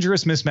a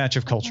dangerous mismatch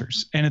of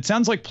cultures, and it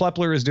sounds like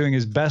Plepler is doing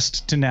his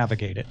best to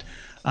navigate it.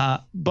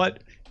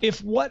 But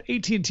if what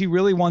AT&T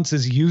really wants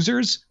is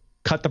users,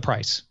 cut the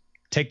price,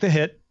 take the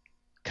hit,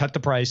 cut the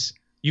price.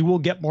 You will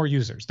get more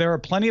users. There are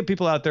plenty of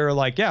people out there who are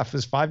like, yeah, if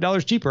it's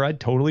 $5 cheaper, I'd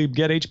totally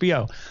get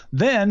HBO.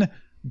 Then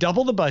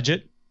double the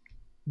budget,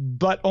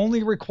 but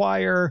only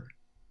require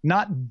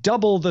not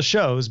double the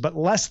shows, but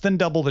less than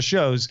double the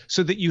shows,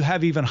 so that you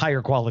have even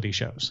higher quality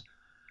shows.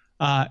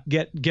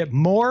 Get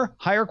more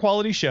higher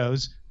quality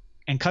shows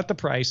and cut the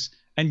price,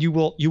 and you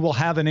will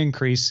have an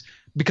increase,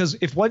 because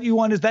if what you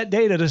want is that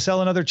data to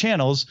sell in other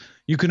channels,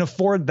 you can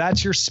afford,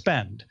 that's your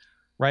spend,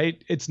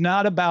 right? It's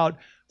not about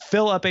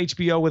fill up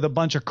HBO with a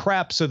bunch of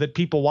crap so that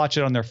people watch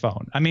it on their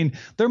phone.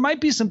 There might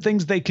be some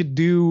things they could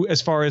do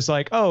as far as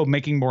like,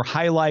 making more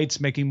highlights,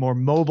 making more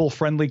mobile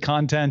friendly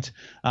content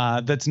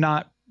that's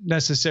not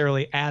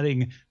necessarily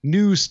adding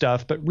new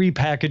stuff, but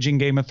repackaging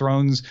Game of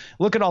Thrones.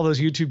 Look at all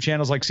those YouTube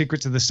channels like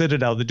Secrets of the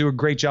Citadel that do a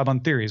great job on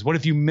theories. What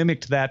if you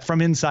mimicked that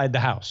from inside the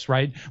house,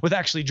 right? With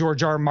actually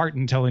George R. R.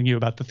 Martin telling you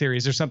about the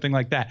theories or something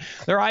like that.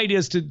 There are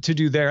ideas to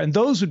do there, and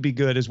those would be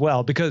good as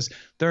well, because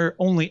they're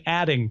only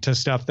adding to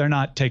stuff. They're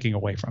not taking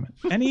away from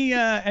it.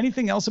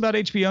 Anything else about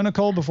HBO,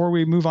 Nicole, before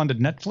we move on to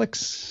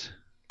Netflix?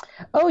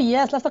 Oh,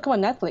 yes. Let's talk about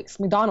Netflix.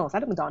 McDonald's. I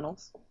like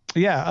McDonald's.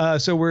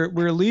 So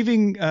we're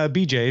leaving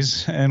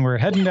BJ's and we're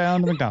heading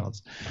down to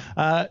McDonald's.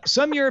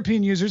 Some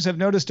European users have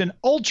noticed an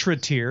ultra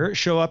tier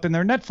show up in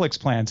their Netflix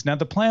plans. Now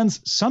the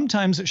plans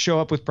sometimes show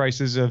up with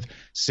prices of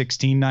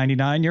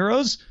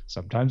 €16.99,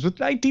 sometimes with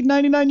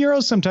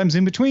 €19.99, sometimes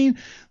in between.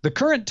 The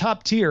current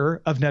top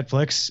tier of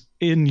Netflix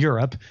in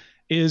Europe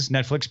is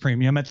Netflix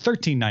Premium at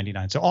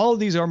 $13.99. So all of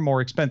these are more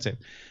expensive.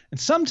 And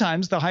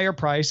sometimes the higher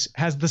price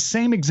has the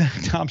same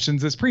exact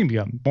options as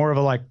Premium. More of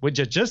a like, would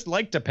you just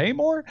like to pay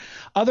more?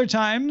 Other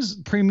times,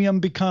 Premium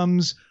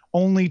becomes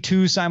only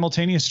 2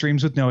 simultaneous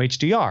streams with no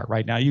HDR.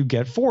 Right now, you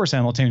get 4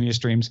 simultaneous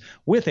streams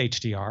with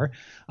HDR.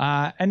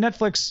 And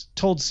Netflix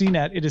told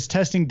CNET it is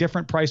testing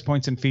different price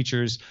points and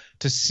features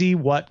to see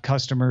what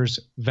customers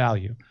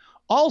value.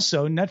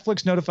 Also,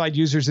 Netflix notified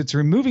users it's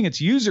removing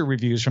its user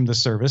reviews from the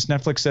service.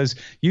 Netflix says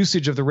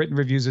usage of the written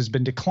reviews has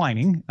been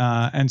declining,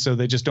 and so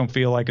they just don't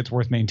feel like it's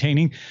worth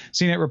maintaining.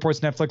 CNET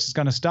reports Netflix is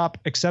going to stop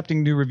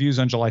accepting new reviews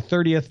on July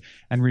 30th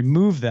and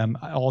remove them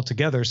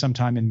altogether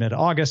sometime in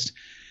mid-August.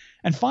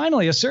 And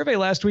finally, a survey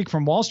last week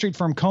from Wall Street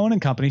firm Cohen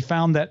 & Company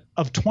found that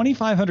of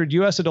 2,500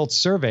 U.S. adults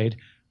surveyed,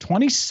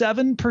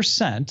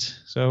 27%,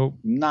 so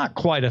not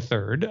quite a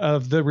third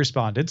of the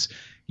respondents,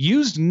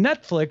 used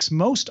Netflix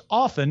most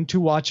often to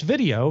watch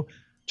video,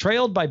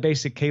 trailed by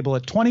basic cable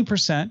at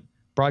 20%,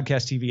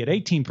 broadcast TV at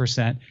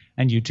 18%,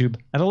 and YouTube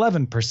at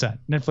 11%.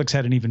 Netflix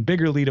had an even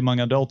bigger lead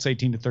among adults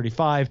 18 to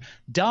 35,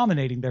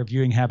 dominating their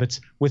viewing habits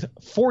with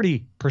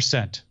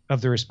 40% of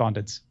the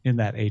respondents in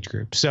that age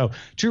group. So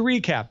to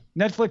recap,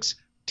 Netflix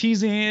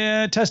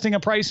testing a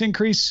price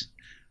increase,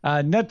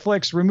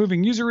 Netflix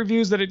removing user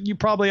reviews that you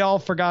probably all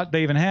forgot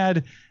they even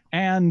had,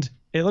 and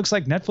it looks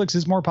like Netflix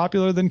is more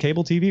popular than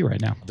cable TV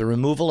right now. The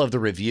removal of the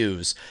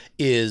reviews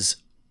is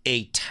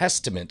a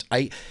testament.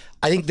 I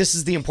think this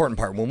is the important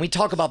part. When we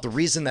talk about the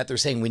reason that they're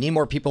saying we need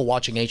more people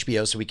watching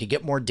HBO so we could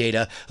get more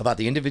data about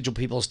the individual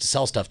peoples to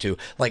sell stuff to,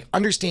 like,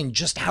 understand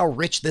just how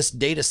rich this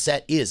data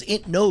set is.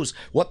 It knows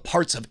what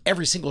parts of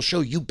every single show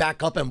you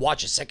back up and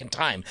watch a second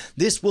time.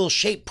 This will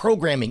shape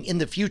programming in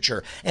the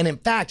future. And in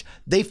fact,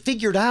 they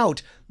figured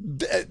out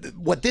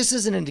what this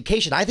is an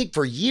indication. I think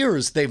for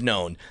years they've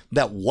known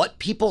that what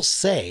people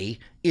say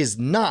is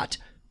not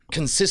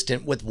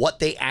consistent with what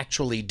they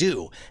actually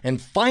do. And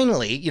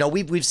finally, you know,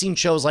 we've seen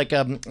shows like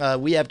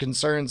We Have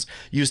Concerns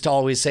used to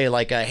always say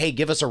like, hey,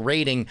 give us a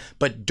rating,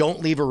 but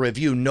don't leave a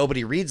review.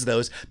 Nobody reads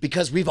those,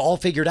 because we've all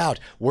figured out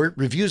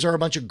reviews are a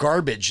bunch of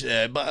garbage,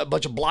 a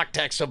bunch of block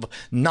text of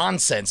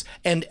nonsense.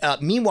 And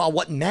meanwhile,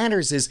 what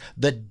matters is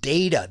the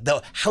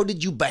data, how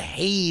did you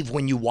behave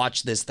when you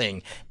watch this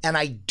thing? And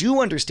I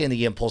do understand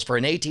the impulse for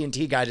an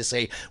AT&T guy to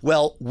say,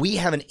 well, we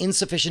have an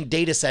insufficient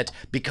data set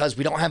because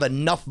we don't have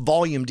enough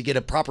volume to get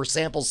a proper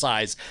sample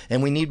size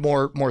and we need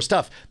more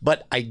stuff.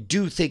 But I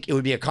do think it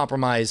would be a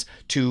compromise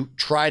to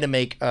try to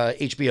make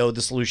HBO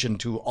the solution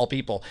to all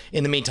people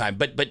in the meantime.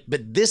 But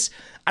this,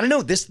 I don't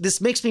know,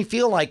 this makes me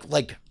feel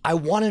like I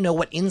want to know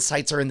what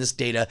insights are in this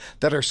data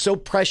that are so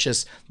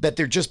precious that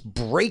they're just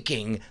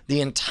breaking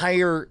the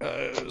entire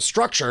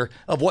structure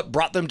of what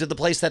brought them to the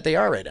place that they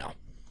are right now.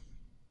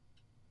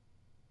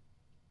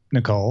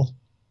 Nicole?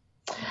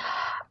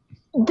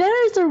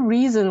 There is a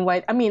reason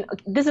why, I mean,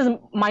 this is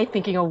my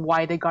thinking of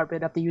why they got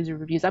rid of the user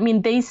reviews. I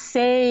mean, they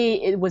say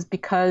it was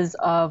because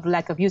of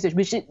lack of usage,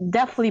 which it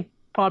definitely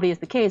probably is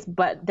the case,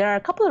 but there are a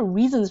couple of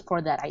reasons for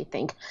that, I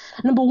think.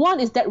 Number one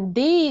is that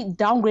they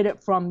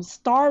downgraded from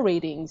star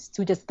ratings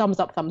to just thumbs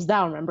up, thumbs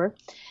down, remember?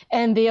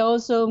 And they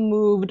also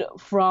moved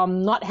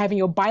from not having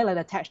your byline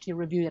attached to your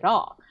review at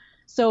all.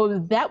 So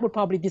that would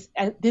probably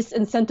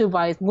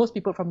disincentivize most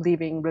people from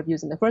leaving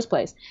reviews in the first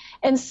place.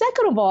 And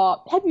second of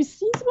all, have you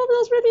seen some of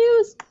those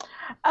reviews?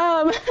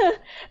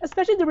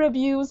 Especially the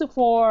reviews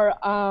for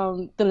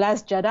The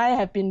Last Jedi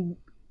have been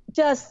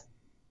just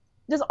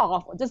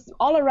awful, just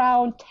all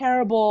around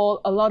terrible.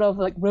 A lot of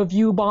like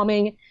review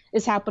bombing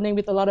is happening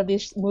with a lot of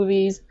these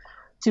movies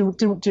to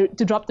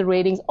drop the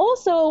ratings.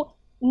 Also,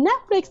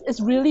 Netflix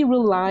is really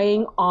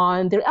relying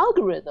on their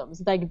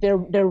algorithms, like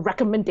their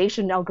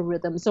recommendation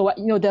algorithms. So,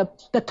 you know,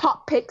 the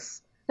top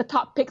picks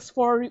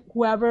for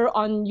whoever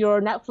on your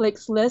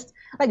Netflix list,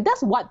 like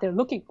that's what they're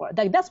looking for.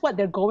 Like that's what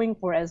they're going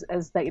for as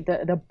like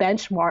the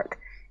benchmark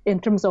in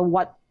terms of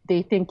what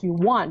they think you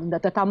want,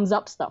 the thumbs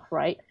up stuff,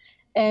 right?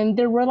 And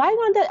they're relying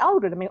on that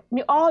algorithm. I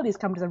mean, all these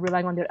companies are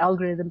relying on their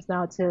algorithms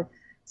now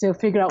to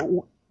figure out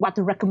what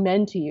to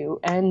recommend to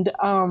you. And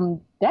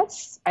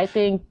that's, I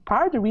think,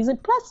 part of the reason.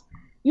 Plus,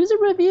 user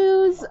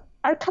reviews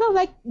are kind of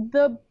like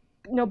the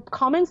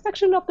comment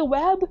section of the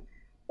web.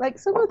 Like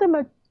some of them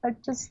are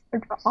just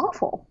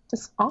awful,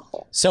 just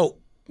awful. So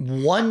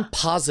one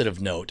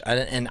positive note,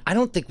 and I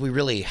don't think we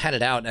really had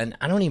it out, and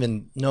I don't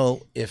even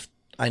know if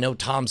I know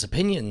Tom's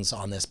opinions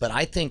on this, but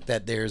I think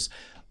that there's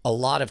a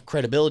lot of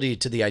credibility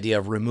to the idea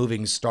of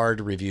removing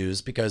starred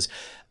reviews, because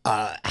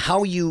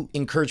how you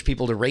encourage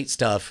people to rate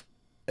stuff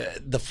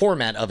the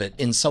format of it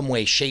in some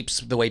way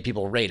shapes the way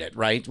people rate it,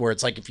 right? Where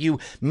it's like if you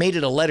made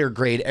it a letter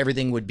grade,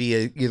 everything would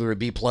be either a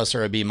B plus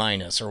or a B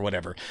minus or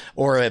whatever.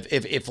 Or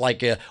if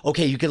like,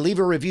 okay, you can leave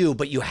a review,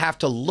 but you have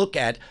to look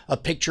at a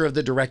picture of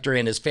the director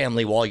and his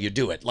family while you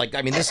do it. Like,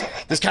 I mean,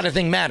 this kind of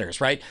thing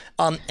matters, right?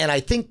 And I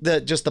think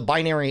just the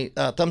binary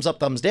thumbs up,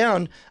 thumbs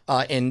down,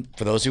 and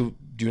for those who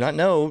do not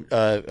know,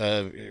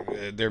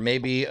 there may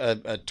be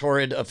a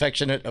torrid,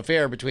 affectionate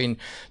affair between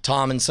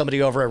Tom and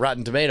somebody over at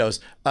Rotten Tomatoes.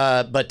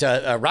 But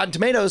Rotten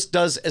Tomatoes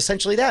does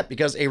essentially that,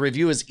 because a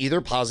review is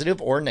either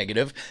positive or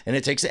negative, and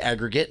it takes the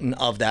aggregate and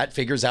of that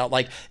figures out,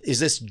 like, is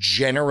this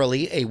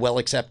generally a well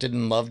accepted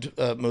and loved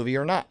movie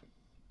or not?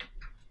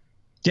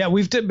 Yeah,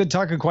 we've been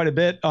talking quite a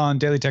bit on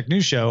Daily Tech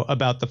News Show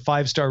about the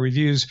 5-star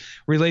reviews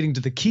relating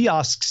to the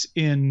kiosks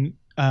in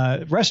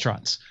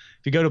restaurants.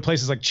 If you go to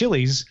places like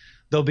Chili's,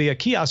 there'll be a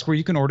kiosk where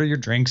you can order your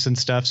drinks and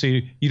stuff, so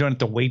you don't have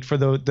to wait for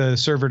the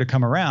server to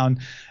come around.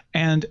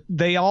 And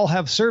they all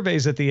have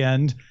surveys at the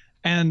end,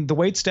 and the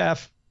wait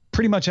staff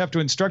pretty much have to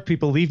instruct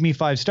people, leave me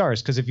 5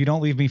 stars, because if you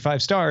don't leave me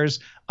 5 stars,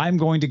 I'm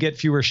going to get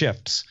fewer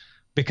shifts,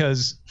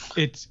 because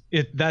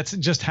that's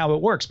just how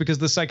it works. Because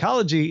the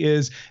psychology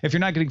is, if you're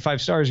not getting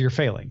 5 stars, you're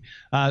failing.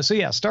 So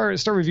yeah, star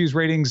reviews,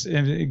 ratings,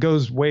 and it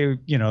goes way,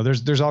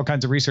 there's all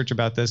kinds of research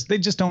about this. They're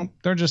just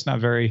not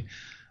very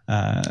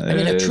I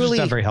mean,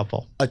 not very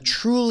helpful. A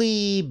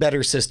truly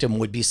better system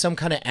would be some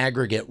kind of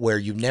aggregate where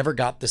you never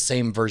got the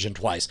same version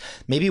twice.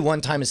 Maybe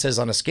one time it says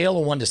on a scale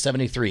of 1 to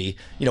 73,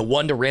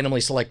 1 to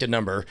randomly selected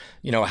number,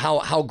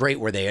 how great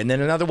were they? And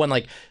then another one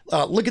like,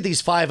 look at these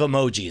 5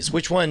 emojis.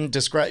 Which one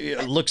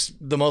looks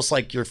the most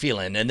like you're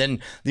feeling? And then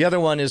the other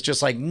one is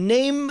just like,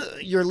 name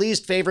your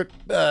least favorite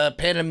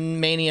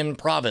Panamanian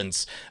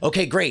province.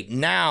 Okay, great.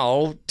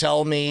 Now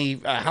tell me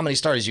how many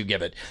stars you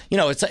give it.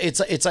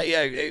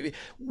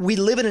 We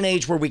live in an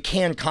age where we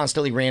can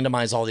constantly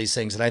randomize all these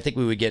things, and I think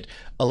we would get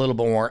a little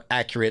bit more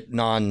accurate,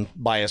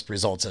 non-biased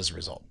results as a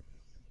result.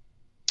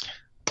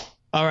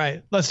 All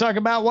right, let's talk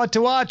about what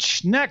to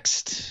watch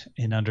next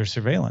in Under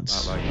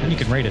Surveillance. And you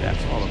can rate it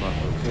after. All about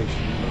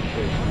location.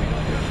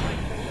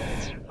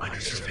 Under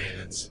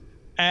Surveillance.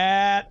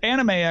 At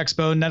Anime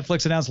Expo,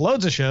 Netflix announced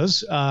loads of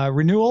shows.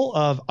 Renewal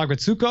of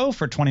Agretsuko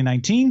for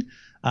 2019.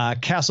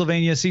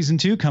 Castlevania Season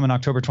 2 coming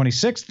October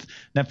 26th.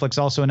 Netflix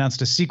also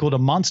announced a sequel to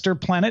Monster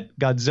Planet,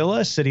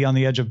 Godzilla, City on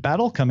the Edge of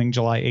Battle, coming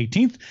July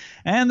 18th.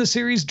 And the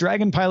series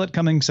Dragon Pilot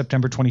coming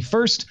September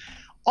 21st.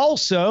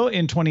 Also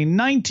in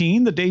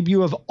 2019, the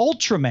debut of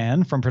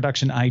Ultraman from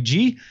production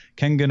IG.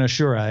 Kengan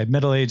Ashura, a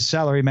middle-aged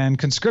salaryman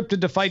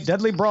conscripted to fight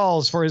deadly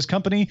brawls for his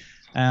company,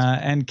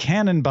 and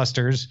Cannon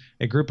Busters,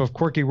 a group of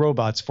quirky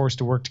robots forced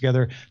to work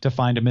together to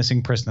find a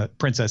missing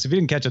princess. If you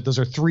didn't catch it, those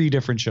are 3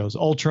 different shows.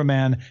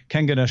 Ultraman,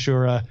 Kengan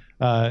Ashura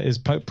is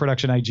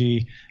production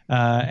IG,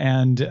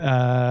 and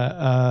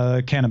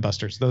Cannon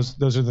Busters.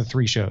 Those are the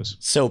 3 shows.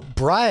 So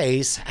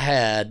Bryce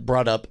had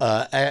brought up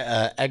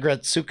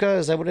Agretsuko,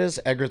 is that what it is?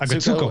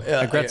 Agretsuko.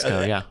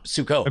 Agretsuko, yeah.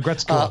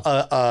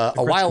 Agretsuko.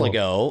 A while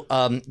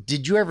ago.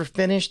 Did you ever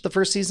finish the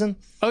first season?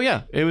 Oh,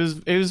 yeah. It was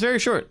very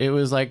short. It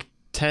was like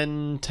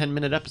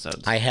 10-minute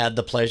episodes. I had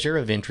the pleasure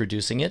of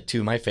introducing it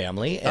to my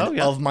family, and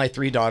of my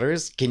 3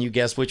 daughters, can you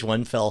guess which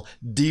one fell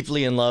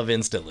deeply in love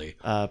instantly?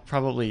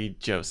 Probably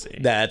Josie.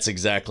 That's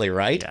exactly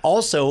right. Yeah.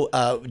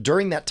 Also,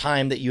 during that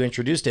time that you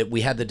introduced it,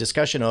 we had the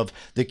discussion of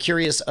the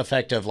curious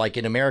effect of, like,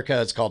 in America,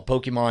 it's called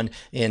Pokemon.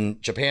 In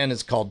Japan,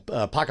 it's called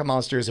Pocket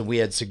Monsters, and we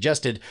had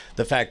suggested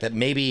the fact that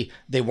maybe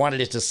they wanted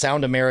it to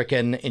sound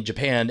American in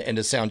Japan and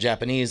to sound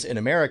Japanese in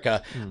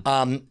America.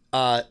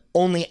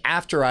 Only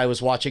after I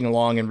was watching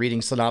along and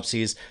reading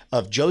synopses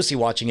of Josie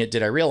watching it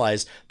did I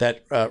realize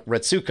that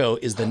Retsuko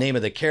is the name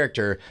of the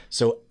character.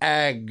 So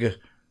added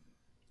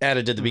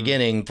to the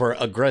beginning for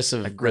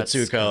aggressive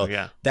Retsuko.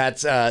 Yeah.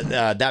 That's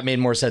that made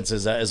more sense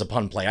as a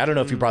pun play. I don't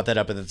know if you brought that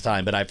up at the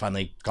time, but I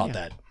finally caught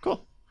that.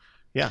 Cool.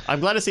 Yeah,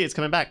 I'm glad to see it's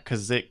coming back,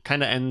 because it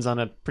kind of ends on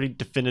a pretty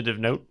definitive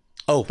note.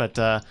 Oh, but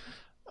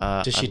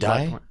does she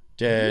die?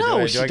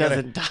 No, she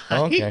doesn't die.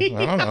 Oh, okay,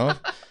 I don't know.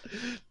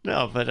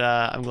 No, but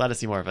I'm glad to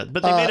see more of it.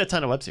 But they made a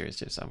ton of web series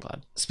too, so I'm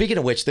glad. Speaking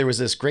of which, there was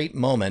this great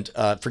moment.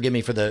 Forgive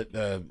me for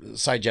the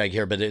side jag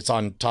here, but it's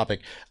on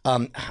topic.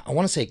 I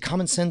want to say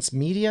Common Sense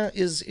Media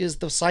is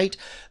the site.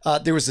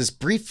 There was this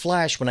brief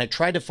flash when I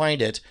tried to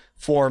find it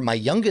for my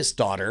youngest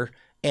daughter,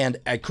 and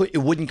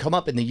it wouldn't come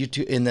up in the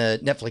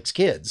Netflix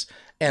Kids.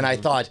 And I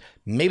thought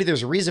maybe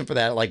there's a reason for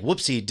that. Like,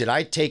 whoopsie, did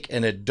I take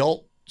an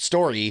adult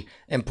story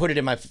and put it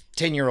in my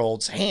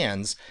 10-year-old's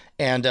hands?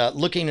 And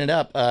looking it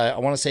up, I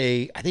want to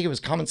say, I think it was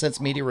Common Sense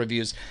Media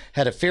Reviews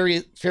had a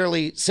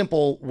fairly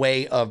simple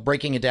way of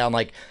breaking it down.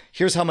 Like,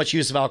 here's how much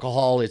use of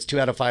alcohol. It's 2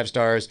 out of 5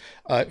 stars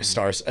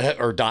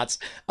or dots.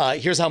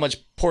 Here's how much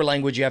poor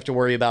language you have to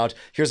worry about.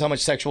 Here's how much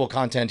sexual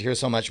content.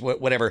 Here's how much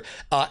whatever.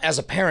 As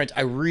a parent,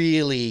 I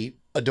really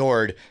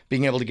adored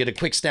being able to get a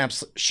quick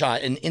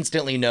snapshot and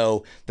instantly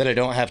know that I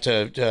don't have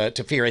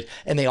to fear it.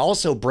 And they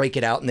also break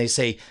it out and they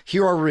say,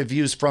 here are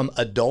reviews from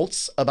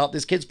adults about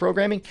this kids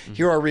programming.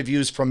 Here are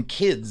reviews from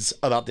kids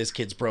about this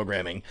kids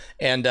programming.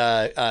 And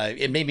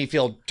it made me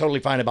feel totally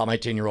fine about my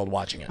 10-year-old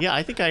watching it. Yeah,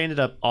 I think I ended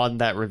up on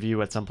that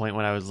review at some point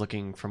when I was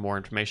looking for more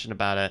information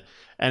about it.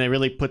 And it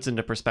really puts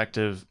into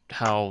perspective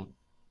how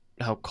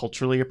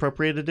culturally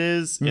appropriate it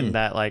is in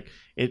that, like,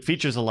 it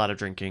features a lot of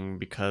drinking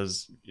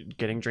because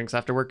getting drinks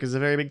after work is a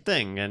very big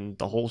thing, and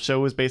the whole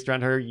show is based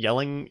around her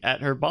yelling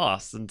at her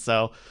boss, and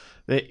so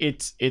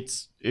it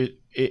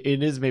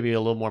is maybe a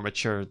little more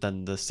mature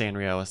than the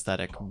Sanrio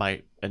aesthetic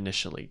might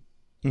initially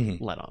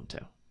let on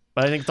to,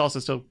 but I think it's also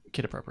still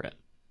kid appropriate.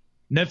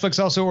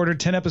 Netflix also ordered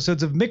 10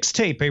 episodes of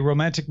Mixtape, a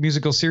romantic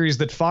musical series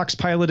that Fox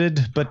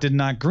piloted but did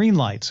not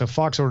greenlight. So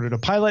Fox ordered a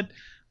pilot.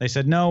 They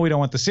said, no, we don't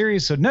want the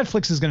series, so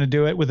Netflix is going to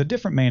do it with a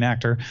different main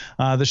actor.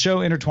 The show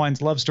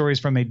intertwines love stories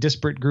from a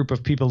disparate group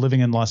of people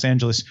living in Los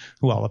Angeles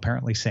who all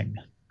apparently sing.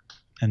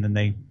 And then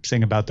they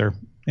sing about their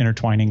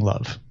intertwining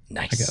love,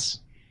 nice. I guess.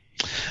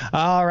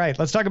 All right,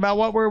 let's talk about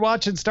what we're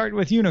watching, starting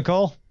with you,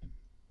 Nicole.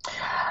 All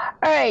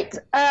right.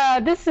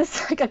 This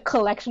is like a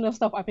collection of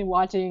stuff I've been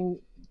watching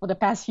for the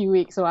past few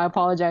weeks, so I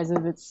apologize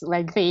if it's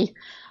lengthy.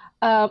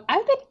 I've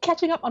been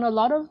catching up on a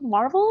lot of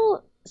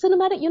Marvel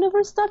Cinematic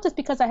Universe stuff just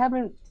because I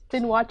haven't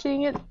been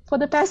watching it for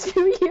the past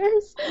few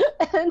years,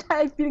 and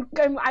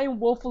I'm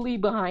woefully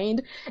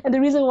behind. And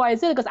the reason why is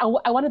because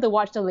I wanted to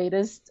watch the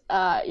latest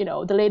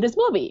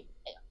movie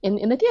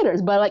in the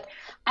theaters, but like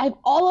I have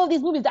all of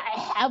these movies that I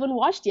haven't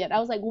watched yet. I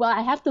was like, well,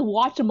 I have to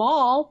watch them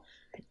all,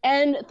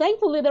 and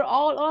thankfully they're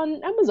all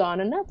on Amazon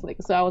and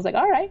Netflix. So I was like,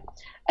 all right.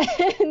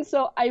 And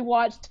so I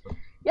watched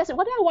yesterday.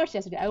 What did I watch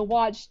yesterday? I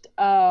watched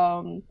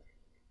the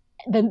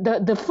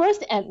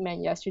first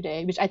Ant-Man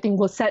yesterday, which I think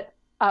will set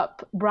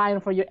up Brian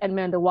for your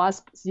Ant-Man and the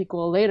Wasp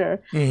sequel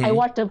later. I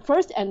watched the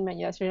first Ant-Man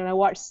yesterday, and I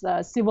watched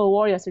Civil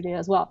War yesterday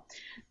as well.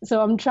 So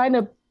I'm trying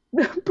to.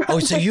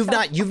 So you've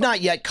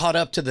not yet caught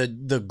up to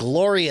the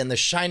glory and the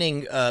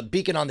shining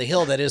beacon on the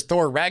hill that is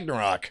Thor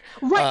Ragnarok.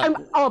 Right.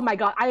 Oh my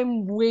God,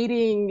 I'm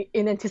waiting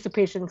in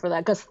anticipation for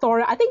that because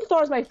I think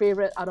Thor is my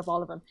favorite out of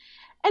all of them.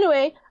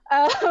 Anyway,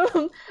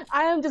 I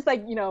am just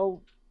like,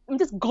 I'm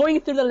just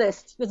going through the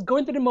list, just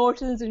going through the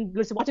motions and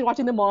just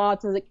watching them all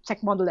to like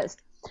check them on the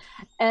list.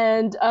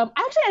 And I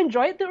actually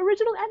enjoyed the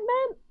original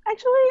Ant-Man.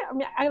 Actually, I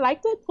mean, I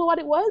liked it for what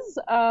it was.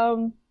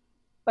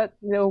 But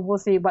we'll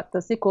see what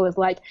the sequel is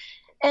like.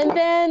 And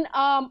then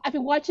I've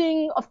been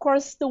watching, of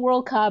course, the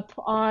World Cup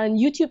on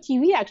YouTube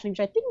TV, actually, which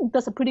I think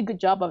does a pretty good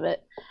job of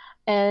it.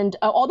 And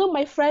although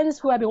my friends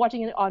who have been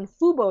watching it on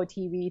Fubo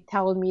TV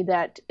tell me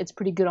that it's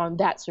pretty good on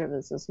that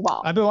service as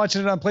well. I've been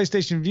watching it on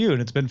PlayStation Vue,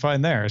 and it's been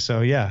fine there. So,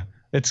 yeah,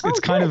 it's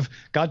kind of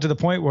got to the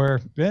point where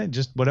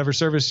just whatever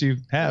service you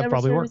have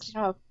probably works.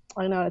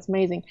 I know, it's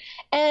amazing.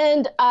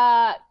 And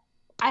I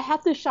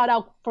have to shout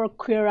out for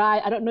Queer Eye.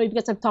 I don't know if you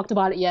guys have talked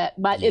about it yet,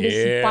 but it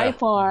is by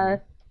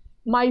far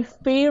my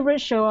favorite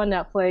show on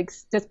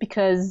Netflix just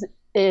because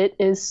it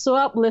is so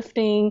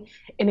uplifting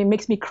and it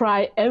makes me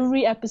cry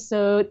every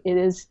episode.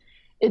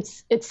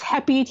 It's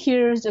happy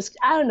tears. Just,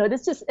 I don't know.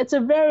 It's a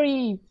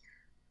very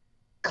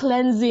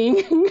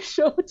cleansing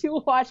show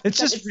to watch. It's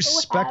just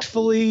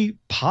respectfully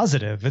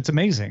positive. It's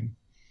amazing.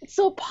 It's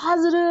so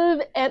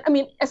positive, and I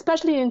mean,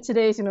 especially in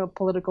today's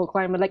political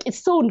climate, like it's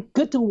so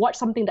good to watch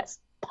something that's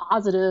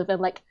positive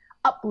and like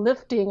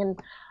uplifting and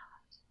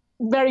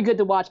very good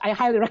to watch. I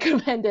highly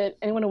recommend it.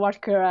 Anyone to watch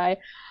Queer Eye.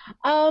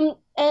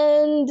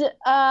 And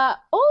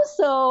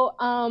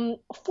also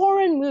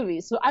foreign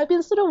movies. So I've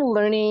been sort of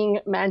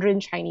learning Mandarin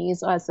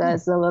Chinese as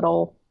a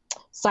little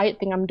side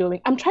thing I'm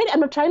doing. I'm trying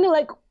to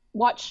like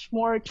watch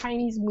more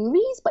Chinese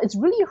movies, but it's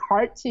really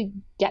hard to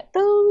get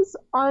those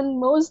on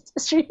most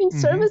streaming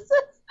services.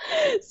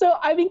 So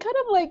I've been kind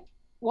of like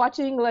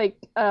watching like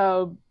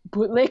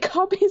bootleg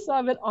copies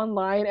of it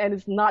online, and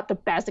it's not the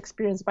best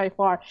experience by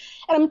far.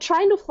 And I'm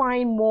trying to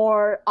find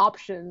more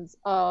options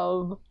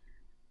of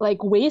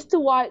like ways to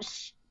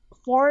watch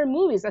foreign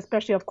movies,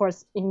 especially of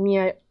course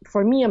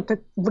for me I'm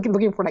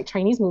looking for like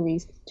Chinese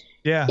movies.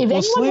 Yeah,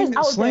 if Sling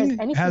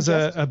has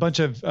a bunch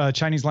of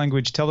Chinese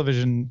language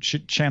television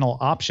channel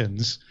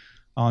options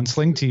on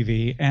Sling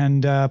TV,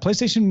 and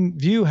PlayStation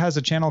Vue has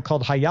a channel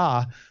called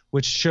Haya,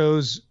 which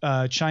shows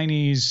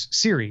Chinese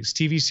series,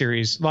 TV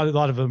series. A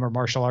lot of them are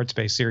martial arts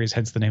based series,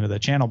 hence the name of the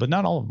channel, but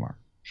not all of them are.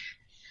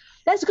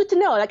 That's good to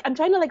know. Like I'm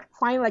trying to like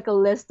find like a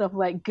list of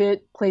like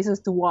good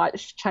places to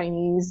watch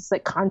Chinese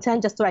like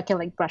content just so I can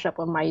like brush up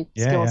on my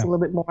skills a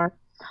little bit more.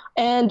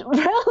 And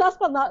last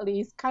but not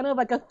least, kind of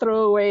like a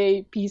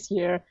throwaway piece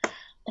here,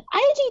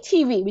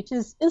 IGTV, which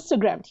is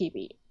Instagram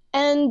TV.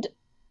 And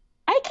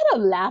I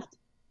kind of laughed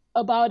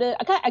about it.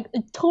 I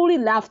totally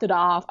laughed it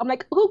off. I'm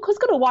like, who's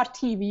going to watch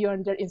TV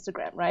on their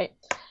Instagram, right?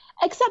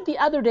 Except the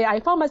other day, I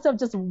found myself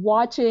just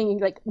watching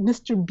like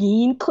Mr.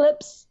 Bean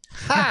clips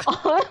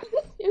on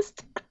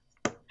Instagram.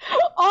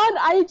 On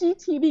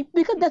IGTV,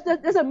 because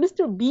there's a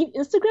Mr. Bean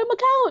Instagram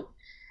account,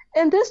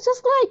 and there's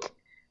just like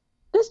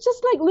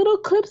little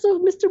clips of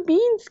Mr.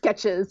 Bean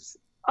sketches,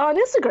 on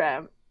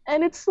Instagram,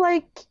 and it's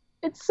like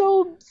it's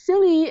so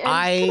silly and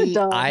kind of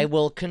dumb. I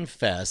will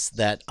confess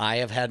that I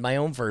have had my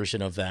own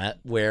version of that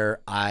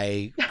where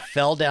I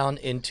fell down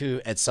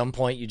into, at some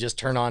point you just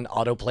turn on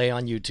autoplay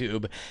on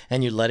YouTube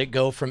and you let it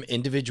go from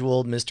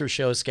individual Mr.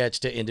 Show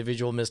sketch to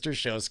individual Mr.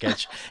 Show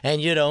sketch,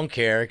 and you don't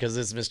care because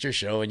it's Mr.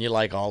 Show and you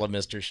like all of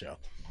Mr. Show.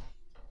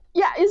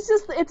 Yeah,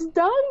 it's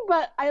dumb,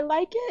 but I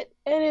like it,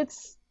 and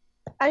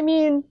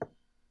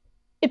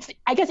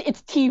I guess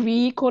it's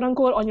TV, quote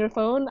unquote, on your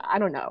phone. I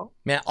don't know.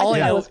 Man, all I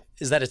know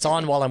is that it's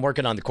on while I'm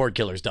working on the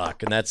Cordkillers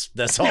doc, and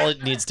that's all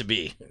it needs to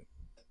be.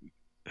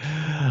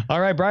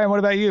 All right, Brian, what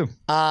about you?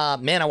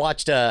 Man, I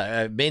watched,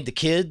 made the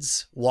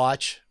kids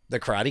watch The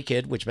Karate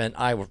Kid, which meant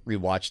I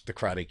rewatched The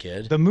Karate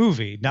Kid. The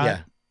movie,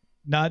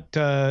 not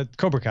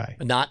Cobra Kai.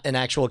 Not an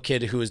actual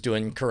kid who was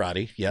doing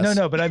karate. Yes.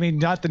 No, but I mean,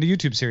 not the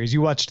YouTube series.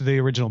 You watched the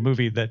original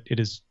movie that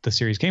the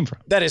series came from.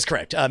 That is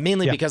correct.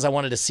 Mainly because I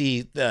wanted to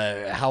see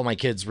how my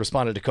kids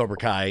responded to Cobra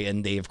Kai,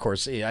 and they, of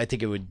course, I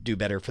think it would do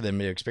better for them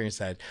to experience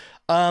that.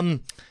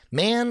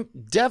 Man,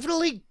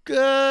 definitely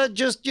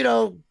just,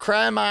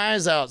 crying my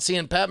eyes out,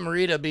 seeing Pat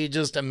Morita be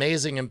just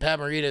amazing, and Pat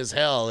Morita is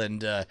hell.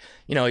 And, all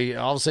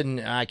of a sudden,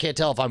 I can't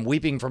tell if I'm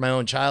weeping for my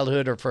own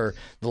childhood or for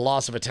the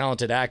loss of a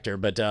talented actor,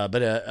 but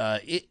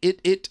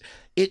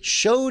it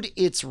showed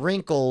its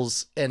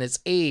wrinkles and its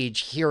age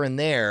here and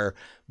there,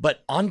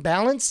 but on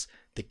balance,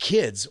 the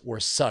kids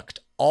were sucked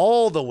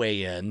all the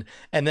way in.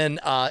 And then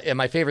and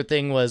my favorite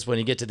thing was when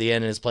you get to the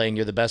end and it's playing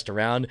You're the Best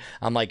Around,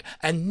 I'm like,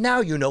 and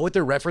now you know what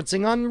they're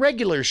referencing on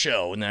regular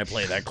show, and then I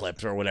play that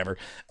clip or whatever.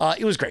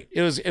 It was great.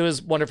 It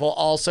was wonderful.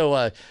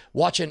 Also,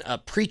 watching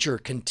Preacher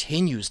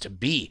continues to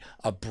be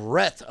a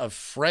breath of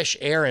fresh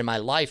air in my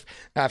life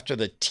after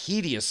the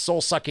tedious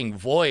soul-sucking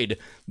void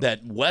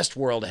that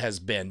Westworld has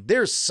been.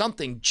 There's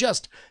something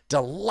just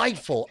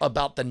delightful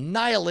about the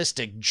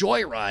nihilistic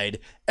joyride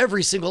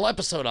every single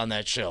episode on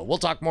that show. We'll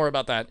talk more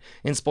about that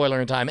in spoiler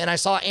in time. And I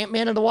saw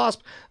Ant-Man and the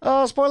Wasp.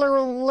 Spoiler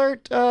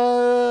alert,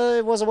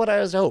 it wasn't what I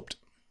had hoped.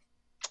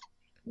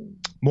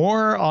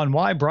 More on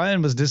why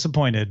Brian was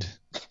disappointed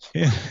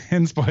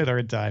in spoiler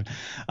in time.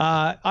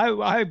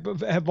 I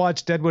have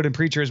watched Deadwood and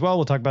Preacher as well.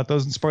 We'll talk about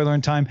those in spoiler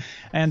in time.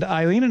 And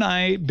Eileen and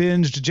I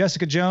binged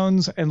Jessica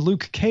Jones and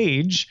Luke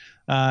Cage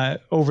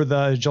over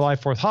the July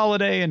 4th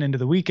holiday and into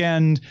the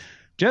weekend.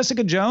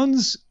 Jessica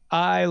Jones,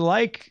 I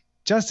like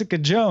Jessica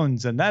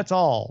Jones, and that's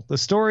all. The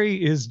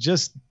story is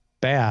just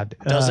bad.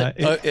 Does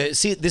it?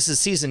 See, this is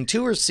season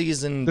 2 or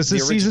season? This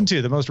is season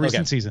 2, the most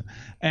recent season,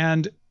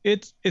 and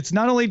it's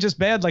not only just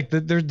bad. Like the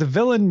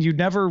villain,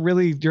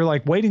 you're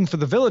like waiting for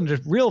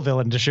the real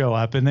villain to show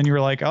up, and then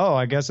you're like, oh,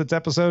 I guess it's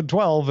episode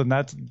 12, and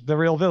that's the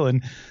real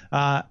villain.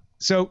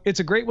 So it's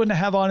a great one to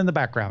have on in the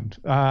background.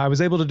 I was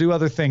able to do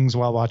other things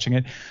while watching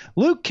it.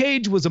 Luke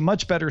Cage was a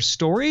much better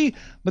story,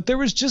 but there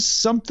was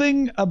just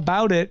something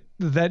about it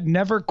that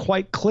never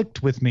quite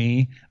clicked with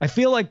me. I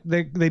feel like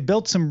they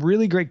built some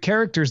really great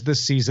characters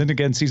this season,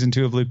 again, season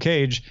 2 of Luke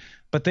Cage,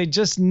 but they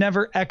just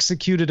never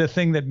executed a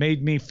thing that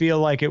made me feel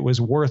like it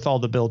was worth all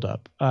the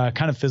buildup.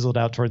 Kind of fizzled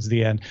out towards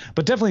the end,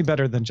 but definitely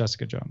better than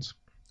Jessica Jones.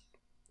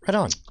 Right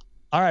on.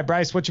 All right,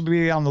 Bryce, what should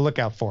we be on the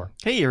lookout for?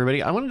 Hey,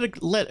 everybody. I wanted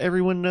to let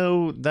everyone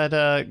know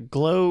that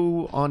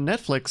Glow on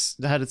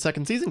Netflix had its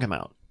second season come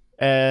out.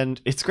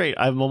 And it's great.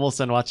 I'm almost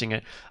done watching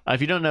it.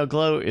 If you don't know,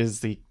 Glow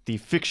is the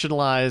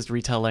fictionalized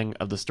retelling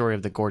of the story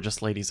of the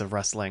Gorgeous Ladies of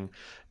Wrestling,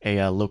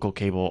 a local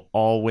cable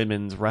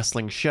all-women's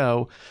wrestling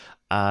show.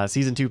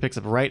 Season 2 picks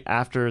up right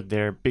after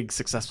their big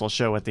successful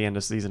show at the end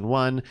of season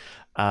 1,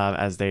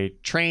 as they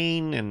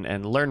train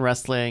and learn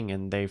wrestling,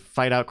 and they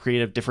fight out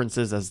creative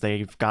differences as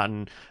they've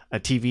gotten a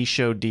TV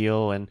show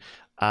deal, and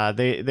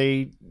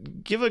they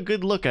give a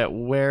good look at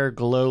where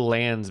Glow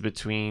lands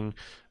between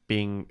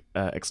being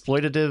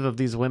exploitative of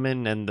these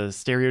women and the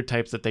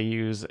stereotypes that they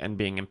use, and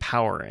being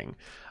empowering,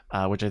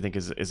 which I think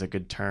is a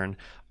good turn.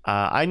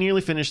 I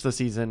nearly finished the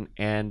season,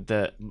 and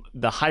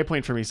the high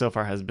point for me so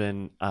far has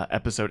been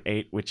episode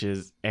 8, which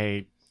is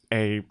a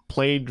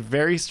played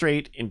very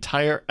straight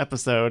entire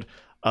episode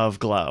of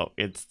Glow.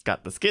 It's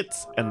got the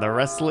skits and the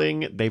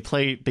wrestling. They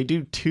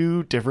do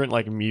 2 different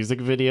like music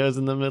videos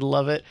in the middle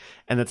of it,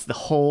 and it's the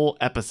whole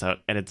episode,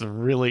 and it's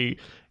really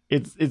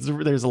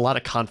there's a lot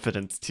of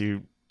confidence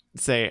to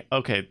say,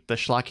 okay, the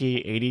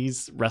schlocky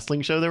 80s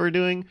wrestling show that we're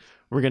doing,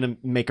 we're going to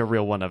make a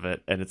real one of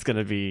it, and it's going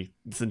to be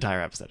this entire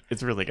episode.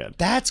 It's really good.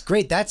 That's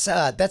great. That's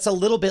a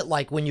little bit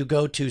like when you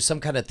go to some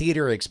kind of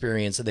theater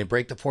experience and they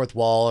break the fourth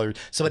wall, or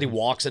somebody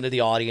walks into the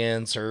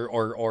audience,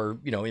 or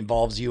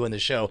involves you in the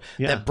show.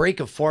 Yeah. That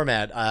break of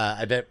format,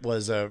 I bet,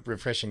 was a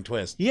refreshing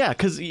twist. Yeah,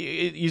 because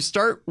you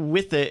start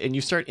with it, and you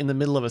start in the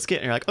middle of a skit,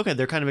 and you're like, okay,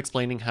 they're kind of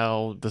explaining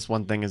how this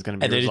one thing is going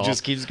to be resolved. And then it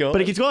just keeps going.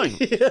 But it keeps going.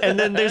 Yeah. And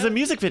then there's a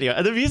music video,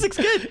 and the music's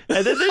good.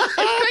 And then it's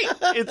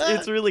great.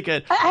 It's really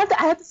good. I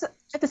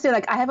have to say,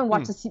 like, I haven't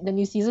watched the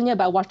new season yet,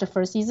 but I watched the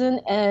first season,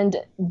 and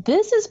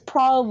this is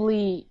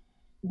probably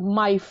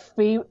my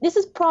favorite. This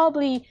is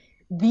probably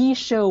the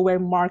show where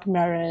Marc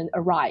Maron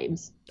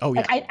arrives. Oh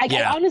yeah. Like,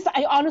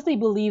 I honestly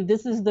believe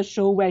this is the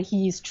show where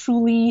he's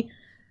truly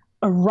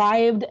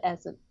arrived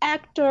as an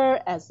actor,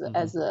 as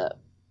a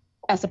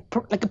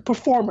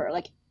performer.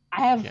 Like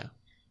I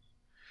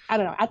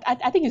don't know.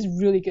 I think he's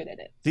really good at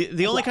it.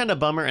 The only kind of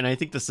bummer, and I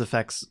think this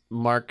affects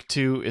Mark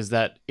too, is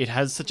that it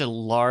has such a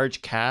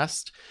large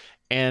cast,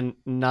 and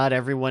not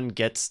everyone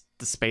gets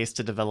the space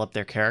to develop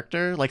their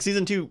character. Like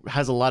season 2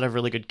 has a lot of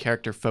really good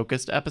character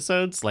focused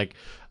episodes. Like,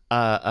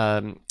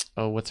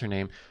 what's her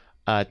name?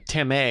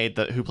 Tame,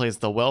 who plays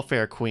the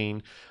welfare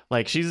queen.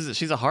 Like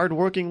she's a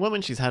hardworking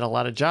woman. She's had a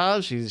lot of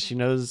jobs. She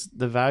knows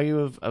the value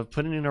of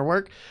putting in her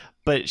work,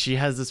 but she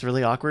has this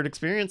really awkward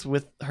experience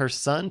with her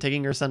son,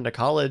 taking her son to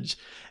college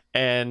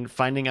and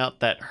finding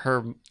out that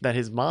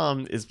his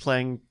mom is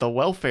playing the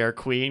welfare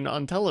queen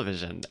on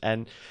television.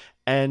 And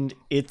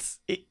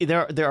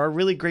there are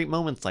really great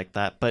moments like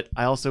that, but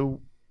I also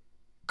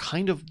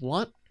kind of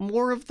want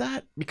more of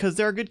that because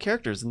there are good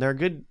characters and there are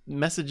good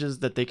messages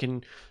that they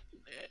can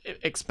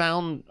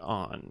expound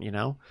on, you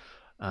know.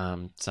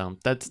 So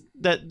that's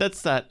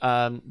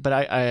that.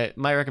 But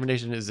my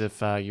recommendation is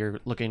if you're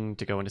looking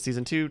to go into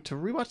season 2 to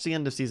rewatch the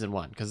end of season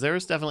 1, because there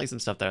was definitely some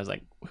stuff that I was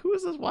like, who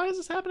is this? Why is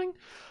this happening?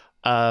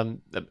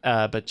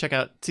 But check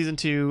out season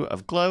 2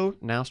 of Glow,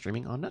 now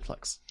streaming on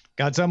Netflix.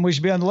 Got something we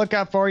should be on the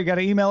lookout for? You got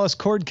to email us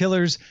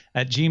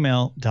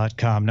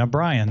cordkillers@gmail.com. Now,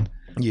 Brian,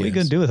 what are you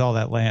going to do with all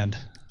that land?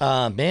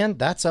 Man,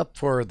 that's up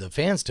for the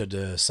fans to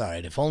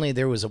decide. If only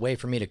there was a way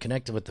for me to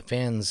connect with the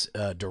fans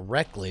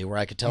directly, where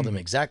I could tell them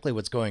exactly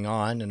what's going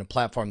on in a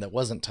platform that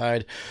wasn't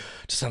tied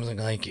to something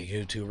like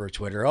YouTube or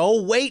Twitter.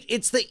 Oh, wait,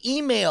 it's the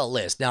email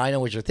list. Now, I know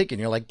what you're thinking.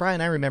 You're like,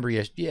 Brian, I remember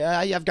you. Yeah,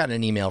 I've gotten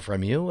an email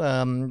from you.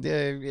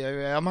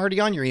 I'm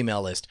already on your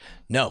email list.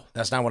 No,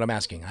 that's not what I'm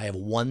asking. I have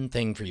one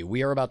thing for you.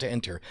 We are about to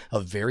enter a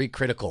very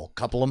critical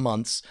couple of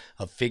months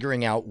of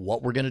figuring out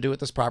what we're going to do with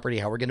this property,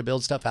 how we're going to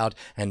build stuff out,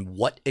 and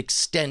what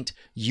extent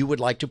you would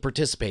like to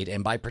participate.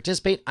 And by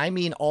participate, I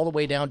mean all the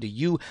way down to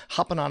you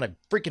hopping on a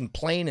freaking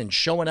plane and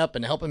showing up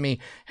and helping me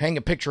hang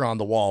a picture on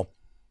the wall.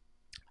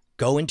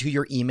 Go into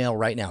your email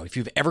right now. If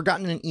you've ever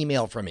gotten an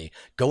email from me,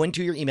 go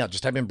into your email.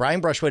 Just type in Brian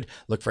Brushwood,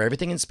 look for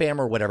everything in spam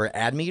or whatever,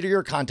 add me to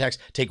your contacts.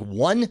 Take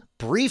one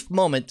brief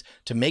moment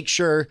to make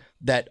sure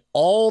that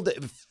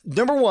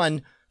number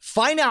one,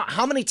 find out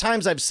how many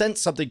times I've sent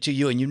something to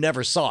you and you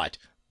never saw it.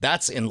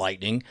 That's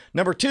enlightening.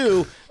 Number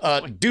two,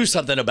 do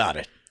something about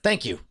it.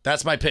 Thank you.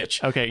 That's my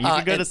pitch. Okay, you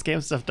can go to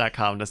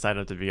scamstuff.com to sign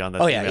up to be on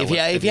this. Oh yeah,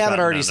 if you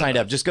haven't already signed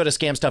up, just go to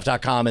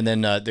scamstuff.com and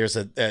then there's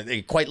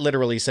it quite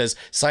literally says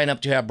sign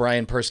up to have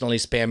Brian personally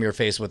spam your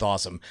face with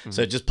awesome.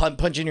 So just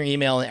punch in your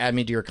email and add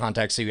me to your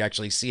contacts so you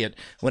actually see it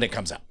when it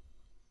comes out.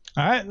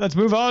 All right, let's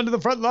move on to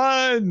the front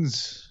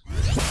lines.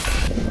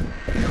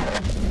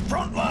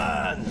 Front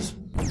lines.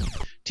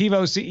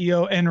 TiVo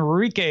CEO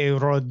Enrique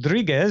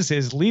Rodriguez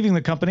is leaving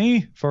the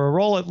company for a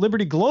role at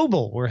Liberty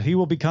Global, where he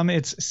will become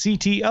its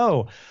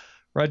CTO.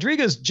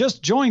 Rodriguez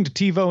just joined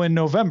TiVo in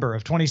November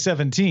of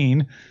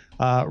 2017.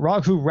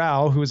 Raghu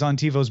Rao, who is on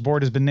TiVo's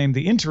board, has been named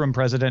the interim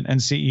president and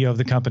CEO of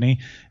the company,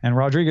 and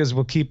Rodriguez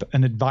will keep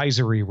an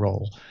advisory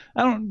role.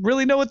 I don't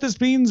really know what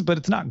this means, but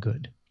it's not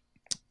good.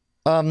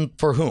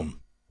 For whom?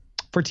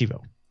 For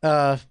TiVo.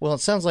 Well, it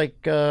sounds like,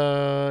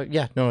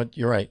 no,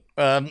 you're right.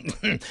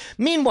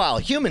 Meanwhile,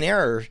 human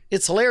error,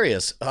 it's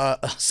hilarious.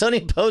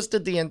 Sony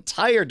posted the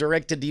entire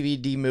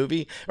direct-to-DVD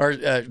movie, or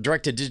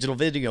direct-to-digital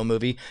video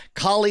movie,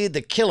 Collie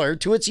the Killer,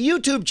 to its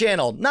YouTube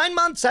channel 9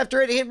 months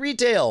after it hit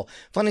retail.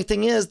 Funny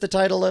thing is, the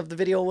title of the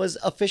video was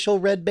Official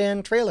Red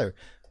Band Trailer.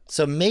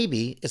 So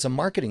maybe it's a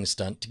marketing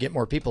stunt to get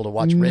more people to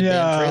watch Red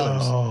Band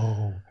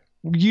trailers.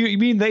 You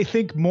mean they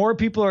think more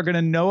people are going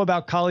to know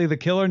about Collie the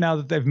Killer now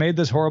that they've made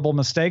this horrible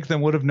mistake than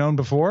would have known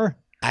before?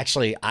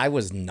 Actually, I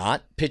was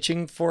not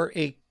pitching for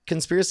a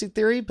conspiracy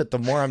theory, but the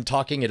more I'm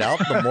talking it out,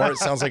 the more it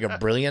sounds like a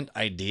brilliant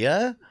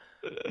idea.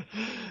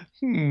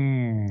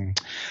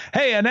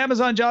 Hey, an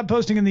Amazon job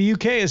posting in the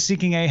UK is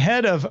seeking a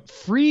head of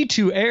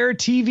free-to-air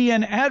TV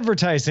and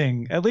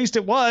advertising. At least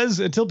it was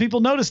until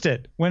people noticed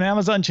it when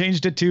Amazon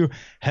changed it to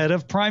head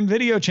of Prime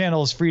Video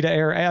channels,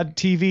 free-to-air ad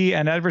TV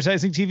and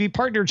advertising TV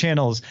partner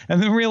channels,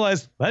 and then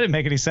realized that didn't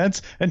make any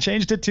sense and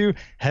changed it to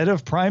head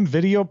of Prime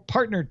Video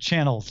partner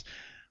channels.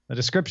 The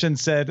description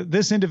said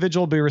this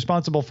individual will be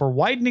responsible for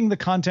widening the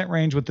content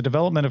range with the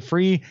development of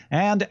free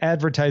and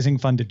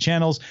advertising-funded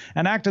channels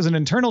and act as an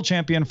internal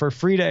champion for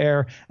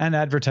free-to-air and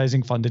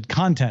advertising-funded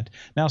content.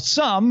 Now,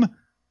 some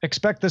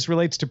expect this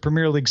relates to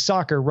Premier League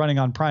Soccer running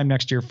on Prime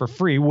next year for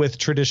free with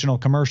traditional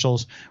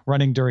commercials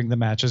running during the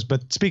matches.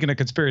 But speaking of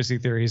conspiracy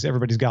theories,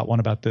 everybody's got one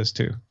about this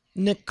too.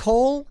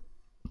 Nicole,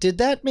 did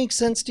that make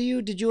sense to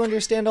you? Did you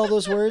understand all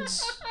those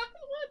words?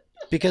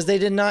 Because they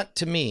did not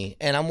to me.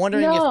 And I'm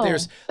wondering if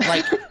there's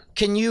like...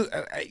 Can you,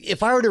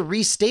 if I were to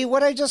restate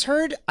what I just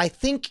heard, I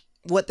think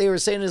what they were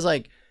saying is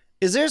like,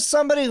 is there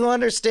somebody who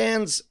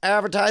understands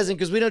advertising?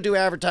 Because we don't do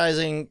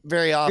advertising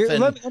very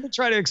often. Let me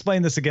try to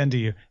explain this again to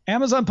you.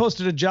 Amazon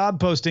posted a job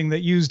posting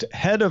that used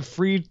head of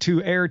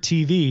free-to-air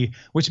TV,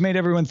 which made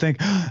everyone think,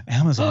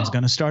 Amazon's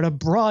going to start a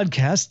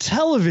broadcast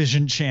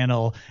television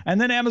channel. And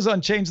then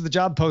Amazon changed the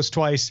job post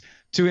twice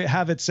to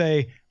have it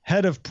say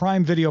head of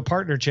Prime Video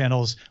partner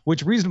channels,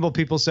 which reasonable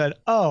people said,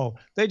 oh,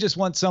 they just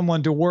want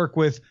someone to work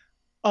with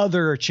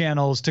other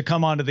channels to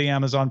come onto the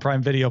Amazon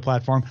Prime Video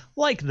platform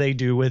like they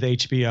do with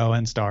HBO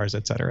and Stars,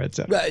 et cetera, et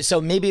cetera. Right,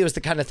 so maybe it was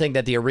the kind of thing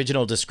that the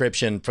original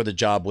description for the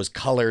job was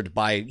colored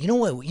by, you know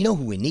what, who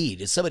we need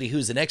is somebody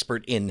who's an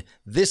expert in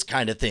this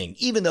kind of thing,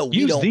 even though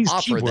we don't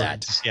offer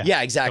that.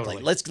 Yeah, exactly.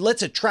 Totally.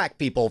 Let's attract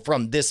people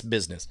from this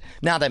business.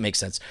 Now that makes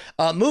sense.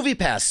 Movie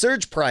Pass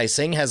surge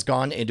pricing has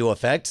gone into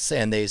effect,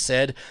 and they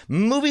said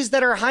movies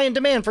that are high in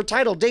demand for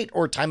title, date,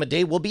 or time of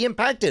day will be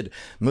impacted.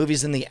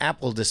 Movies in the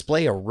app will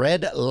display a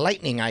red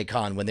lightning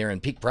icon when they're in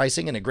peak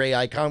pricing and a gray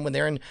icon when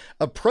they're in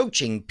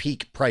approaching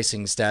peak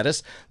pricing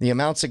status. The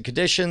amounts and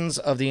conditions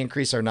of the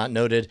increase are not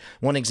noted.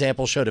 One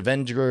example showed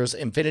Avengers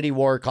Infinity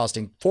War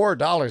costing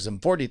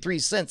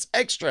 $4.43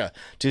 extra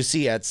to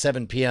see at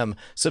 7 p.m.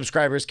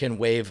 Subscribers can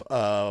waive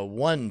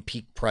one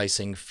peak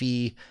pricing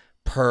fee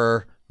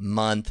per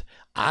month.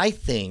 I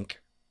think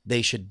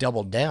they should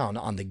double down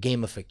on the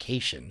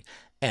gamification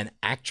and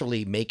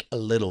actually make a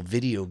little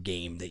video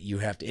game that you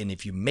have to, and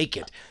if you make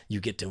it,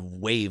 you get to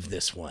waive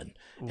this one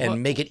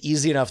and make it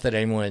easy enough that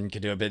anyone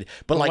can do it.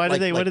 But what do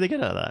they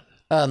get out of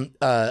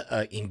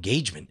that?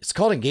 Engagement. It's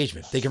called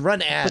engagement. They can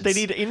run ads. But they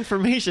need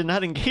information,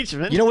 not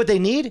engagement. You know what they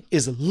need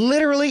is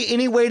literally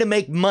any way to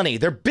make money.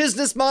 Their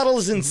business model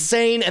is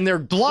insane and they're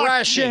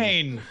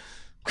crashing.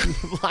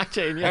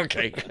 Blockchain. Yeah.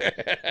 Okay.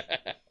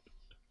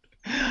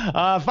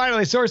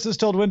 Finally, sources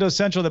told Windows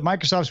Central that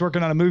Microsoft's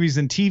working on a movies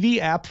and TV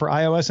app for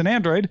iOS and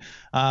Android.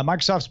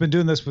 Microsoft's been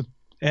doing this with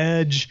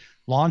Edge,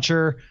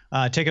 Launcher,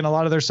 taking a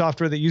lot of their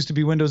software that used to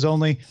be Windows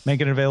only,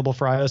 making it available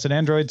for iOS and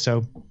Android.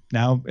 So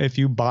now if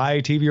you buy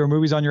TV or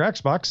movies on your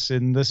Xbox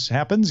and this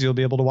happens, you'll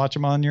be able to watch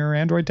them on your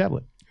Android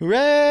tablet.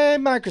 Hooray,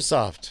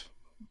 Microsoft.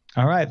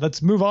 All right,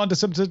 let's move on to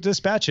some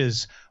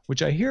dispatches,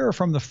 which I hear are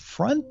from the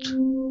front.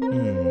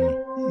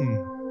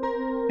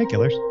 Hey,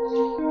 killers.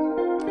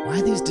 Why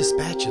are these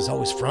dispatches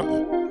always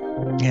fronting?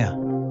 Yeah.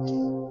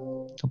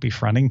 Don't be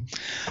fronting.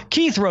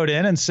 Keith wrote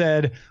in and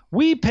said,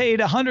 we paid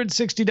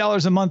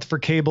 $160 a month for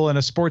cable and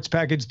a sports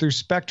package through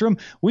Spectrum.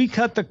 We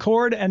cut the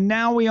cord and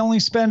now we only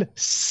spend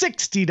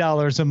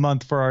 $60 a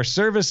month for our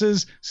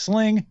services,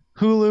 Sling,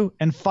 Hulu,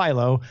 and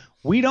Philo.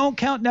 We don't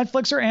count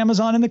Netflix or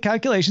Amazon in the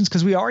calculations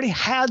because we already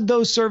had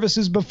those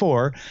services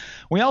before.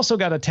 We also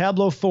got a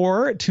Tableau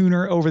 4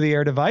 tuner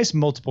over-the-air device,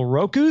 multiple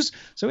Rokus,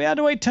 so we had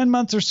to wait 10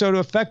 months or so to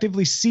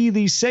effectively see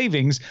these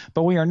savings,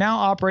 but we are now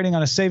operating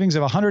on a savings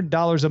of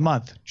 $100 a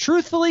month.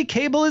 Truthfully,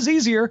 cable is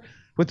easier.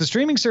 With the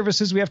streaming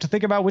services, we have to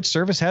think about which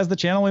service has the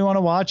channel we want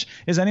to watch.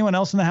 Is anyone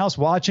else in the house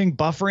watching?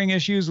 Buffering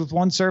issues with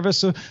one service,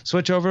 so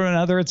switch over to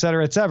another, et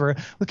cetera, et cetera.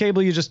 With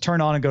cable, you just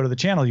turn on and go to the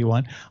channel you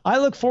want. I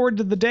look forward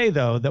to the day,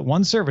 though, that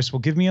one service will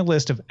give me a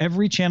list of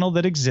every channel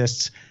that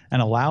exists and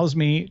allows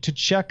me to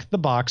check the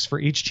box for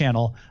each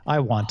channel I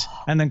want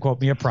and then quote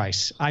me a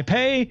price. I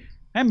pay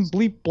and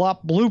bleep,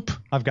 blop, bloop.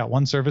 I've got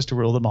one service to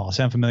rule them all.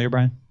 Sound familiar,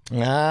 Brian?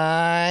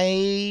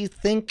 I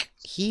think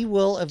he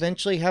will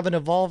eventually have an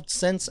evolved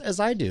sense as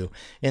I do,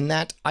 in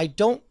that I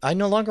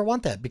no longer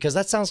want that, because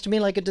that sounds to me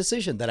like a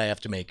decision that I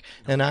have to make.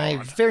 And I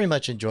very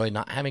much enjoy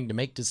not having to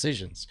make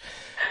decisions.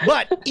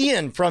 But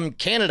Ian from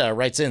Canada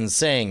writes in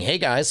saying, hey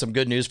guys, some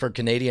good news for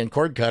Canadian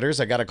cord cutters.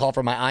 I got a call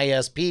from my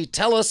ISP.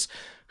 Tell us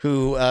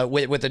who,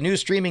 with a new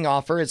streaming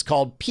offer. It's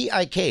called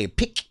PIK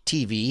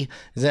TV.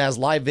 It has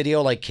live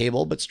video like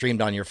cable, but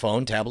streamed on your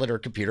phone, tablet, or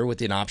computer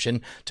with an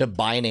option to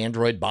buy an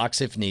Android box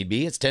if need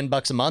be. It's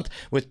 $10 a month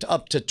with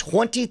up to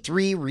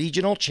 23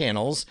 regional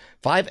channels,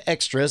 5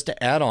 extras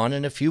to add on,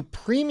 and a few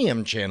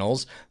premium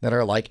channels that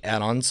are like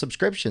add-on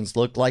subscriptions.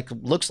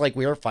 Looks like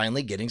we are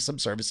finally getting some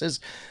services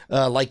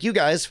like you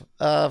guys in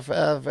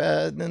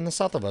the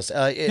south of us.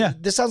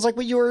 This sounds like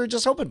what you were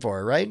just hoping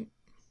for, right?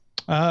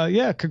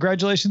 Yeah,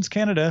 congratulations,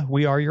 Canada.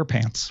 We are your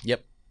pants.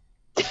 Yep.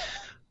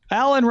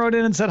 Alan wrote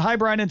in and said, hi,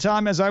 Brian and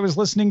Tom. As I was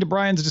listening to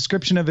Brian's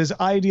description of his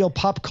ideal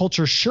pop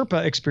culture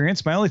Sherpa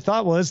experience, my only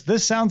thought was,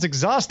 this sounds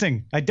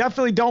exhausting. I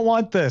definitely don't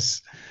want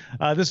this.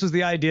 This was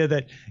the idea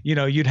that, you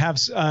know, you'd have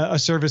a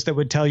service that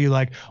would tell you,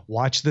 like,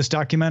 watch this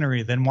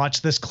documentary, then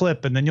watch this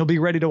clip, and then you'll be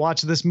ready to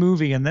watch this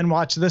movie, and then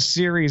watch this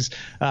series.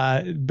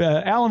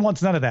 Alan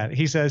wants none of that.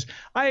 He says,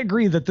 I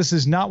agree that this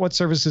is not what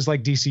services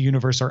like DC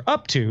Universe are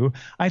up to.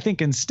 I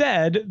think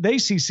instead they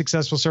see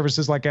successful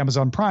services like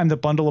Amazon Prime that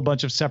bundle a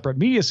bunch of separate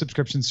media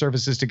subscription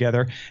services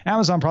together.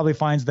 Amazon probably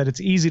finds that it's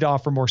easy to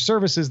offer more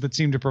services that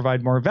seem to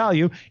provide more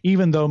value,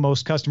 even though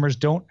most customers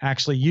don't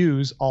actually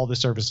use all the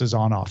services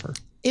on offer.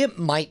 It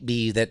might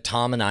be that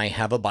Tom and I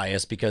have a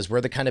bias because we're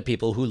the kind of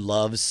people who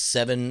love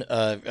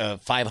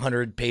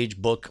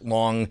 500-page book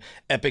long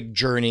epic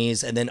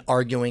journeys and then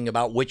arguing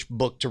about which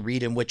book to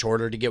read in which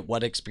order to get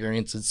what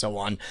experience and so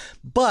on.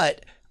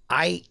 But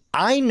I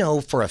know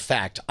for a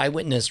fact I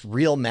witnessed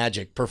real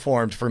magic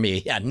performed for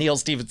me. Yeah, Neil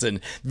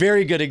Stephenson,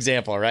 very good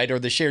example, right? Or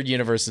the shared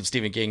universe of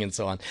Stephen King and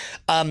so on.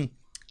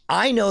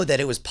 I know that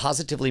it was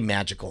positively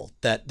magical,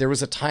 that there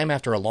was a time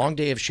after a long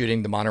day of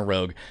shooting The Mono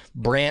Rogue,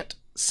 Brant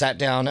sat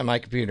down at my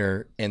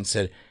computer and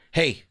said,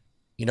 hey,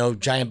 you know,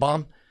 Giant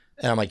Bomb,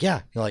 And I'm like,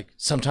 yeah. You're like,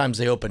 sometimes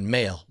they open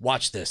mail.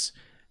 Watch this.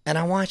 And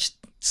I watched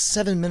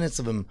 7 minutes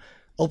of him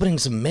opening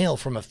some mail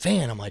from a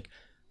fan. I'm like,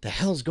 the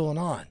hell's going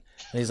on?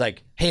 And he's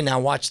like, hey, now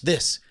watch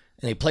this.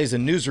 And he plays a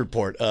news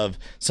report of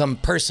some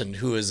person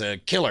who is a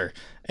killer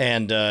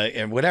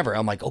and whatever.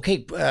 I'm like,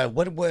 okay,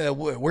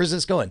 where's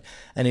this going?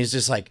 And he's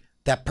just like,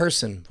 that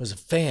person was a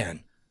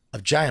fan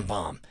of Giant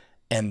Bomb.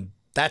 And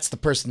that's the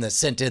person that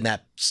sent in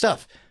that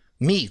stuff.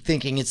 Me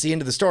thinking it's the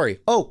end of the story.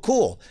 Oh,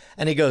 cool.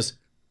 And he goes,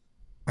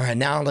 all right,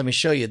 now let me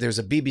show you. There's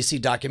a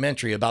BBC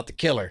documentary about the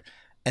killer.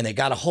 And they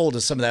got a hold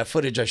of some of that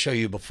footage I showed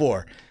you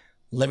before.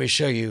 Let me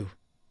show you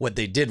what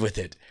they did with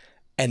it.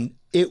 And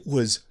it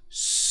was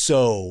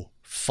so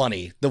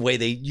funny the way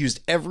they used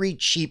every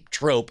cheap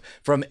trope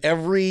from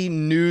every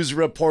news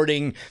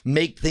reporting,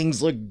 make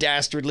things look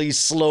dastardly,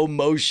 slow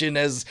motion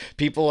as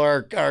people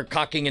are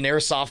cocking an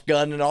airsoft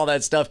gun and all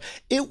that stuff.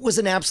 It was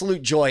an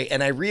absolute joy.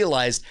 And I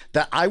realized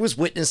that I was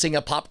witnessing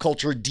a pop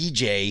culture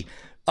DJ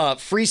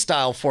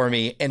freestyle for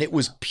me, and it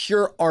was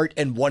pure art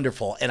and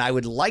wonderful. And I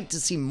would like to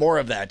see more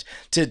of that,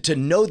 to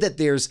know that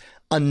there's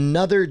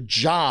another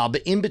job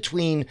in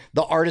between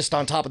the artist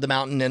on top of the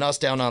mountain and us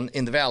down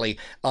in the valley,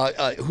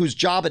 whose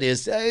job it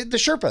is, the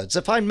Sherpa. It's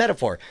a fine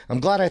metaphor. I'm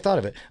glad I thought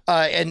of it.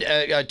 And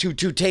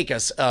to take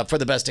us for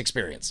the best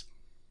experience.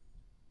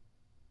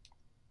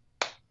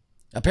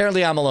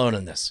 Apparently I'm alone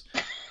in this.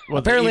 Well,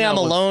 apparently I'm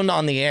alone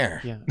on the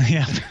air.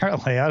 Yeah,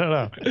 apparently. I don't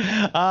know.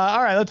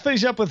 All right, let's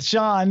finish up with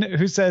Sean,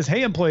 who says,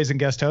 hey, employees and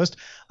guest host,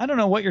 I don't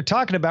know what you're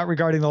talking about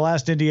regarding the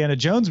last Indiana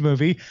Jones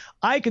movie.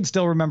 I can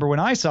still remember when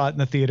I saw it in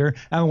the theater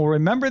and will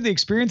remember the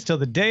experience till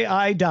the day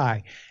I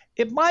die.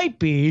 It might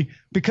be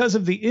because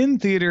of the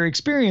in-theater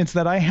experience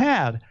that I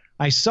had.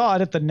 I saw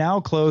it at the now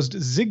closed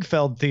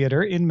Ziegfeld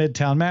Theater in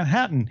Midtown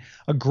Manhattan,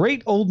 a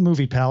great old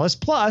movie palace.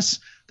 Plus,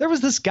 there was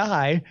this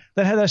guy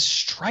that had a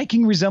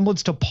striking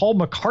resemblance to Paul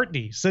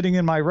McCartney sitting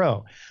in my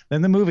row.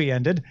 Then the movie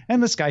ended,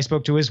 and this guy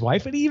spoke to his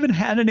wife and he even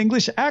had an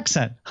English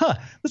accent.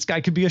 This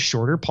guy could be a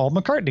shorter Paul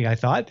McCartney, I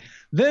thought.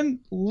 Then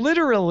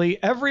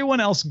literally everyone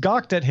else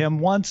gawked at him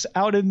once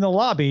out in the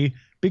lobby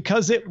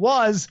because it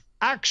was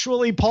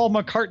actually Paul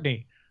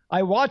McCartney.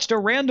 I watched a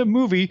random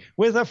movie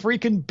with a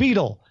freaking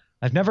Beatle.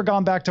 I've never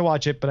gone back to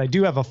watch it, but I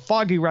do have a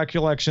foggy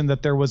recollection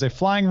that there was a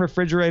flying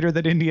refrigerator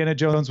that Indiana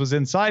Jones was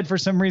inside for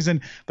some reason,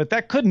 but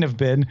that couldn't have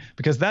been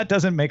because that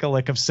doesn't make a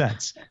lick of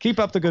sense. Keep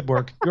up the good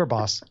work. Your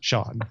boss,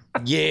 Sean.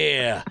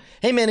 Yeah.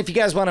 Hey, man, if you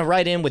guys want to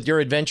write in with your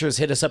adventures,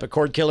 hit us up at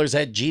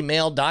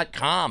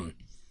cordkillers@gmail.com.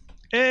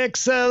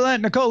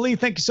 Excellent. Nicole Lee,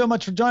 thank you so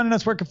much for joining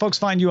us. Where can folks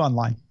find you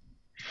online?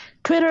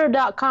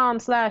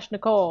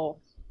 Twitter.com/Nicole.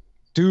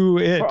 Do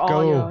it.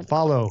 Go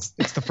follow.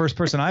 It's the first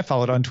person I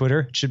followed on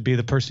Twitter. It should be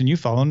the person you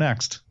follow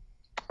next.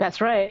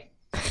 That's right.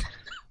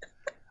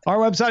 Our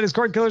website is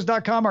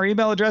cordkillers.com. Our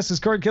email address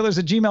is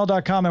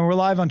cordkillers@gmail.com. And we're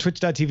live on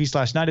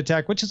twitch.tv/Night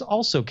Attack, which is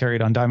also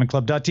carried on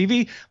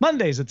diamondclub.tv.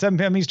 Mondays at 7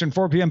 p.m. Eastern,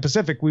 4 p.m.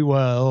 Pacific. We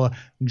will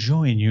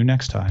join you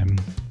next time.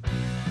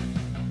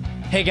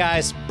 Hey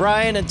guys,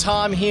 Brian and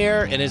Tom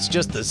here, and it's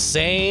just the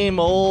same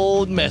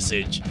old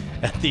message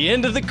at the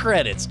end of the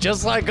credits,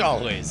 just like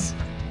always.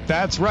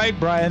 That's right,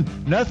 Brian.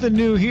 Nothing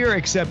new here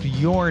except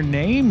your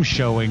name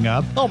showing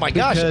up. Oh my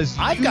gosh, because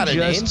I've got a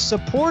name. You just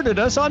supported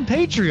us on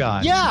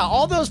Patreon. Yeah,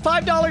 all those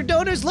 $5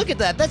 donors. Look at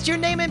that. That's your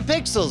name in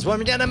pixels.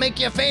 We're gonna make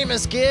you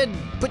famous, kid.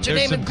 Put your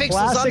name in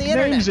pixels on the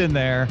internet. Names in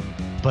there,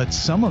 but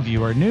some of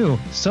you are new.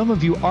 Some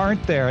of you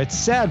aren't there. It's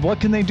sad. What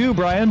can they do,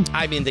 Brian?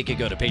 I mean, they could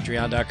go to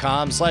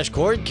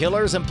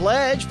patreon.com/cordkillers and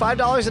pledge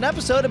 $5 an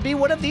episode and be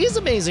one of these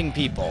amazing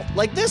people,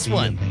 like this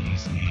one.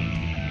 Amazing.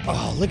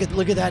 Oh, look at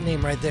that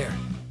name right there.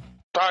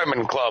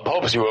 Diamond Club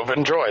hopes you have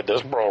enjoyed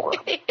this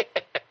program.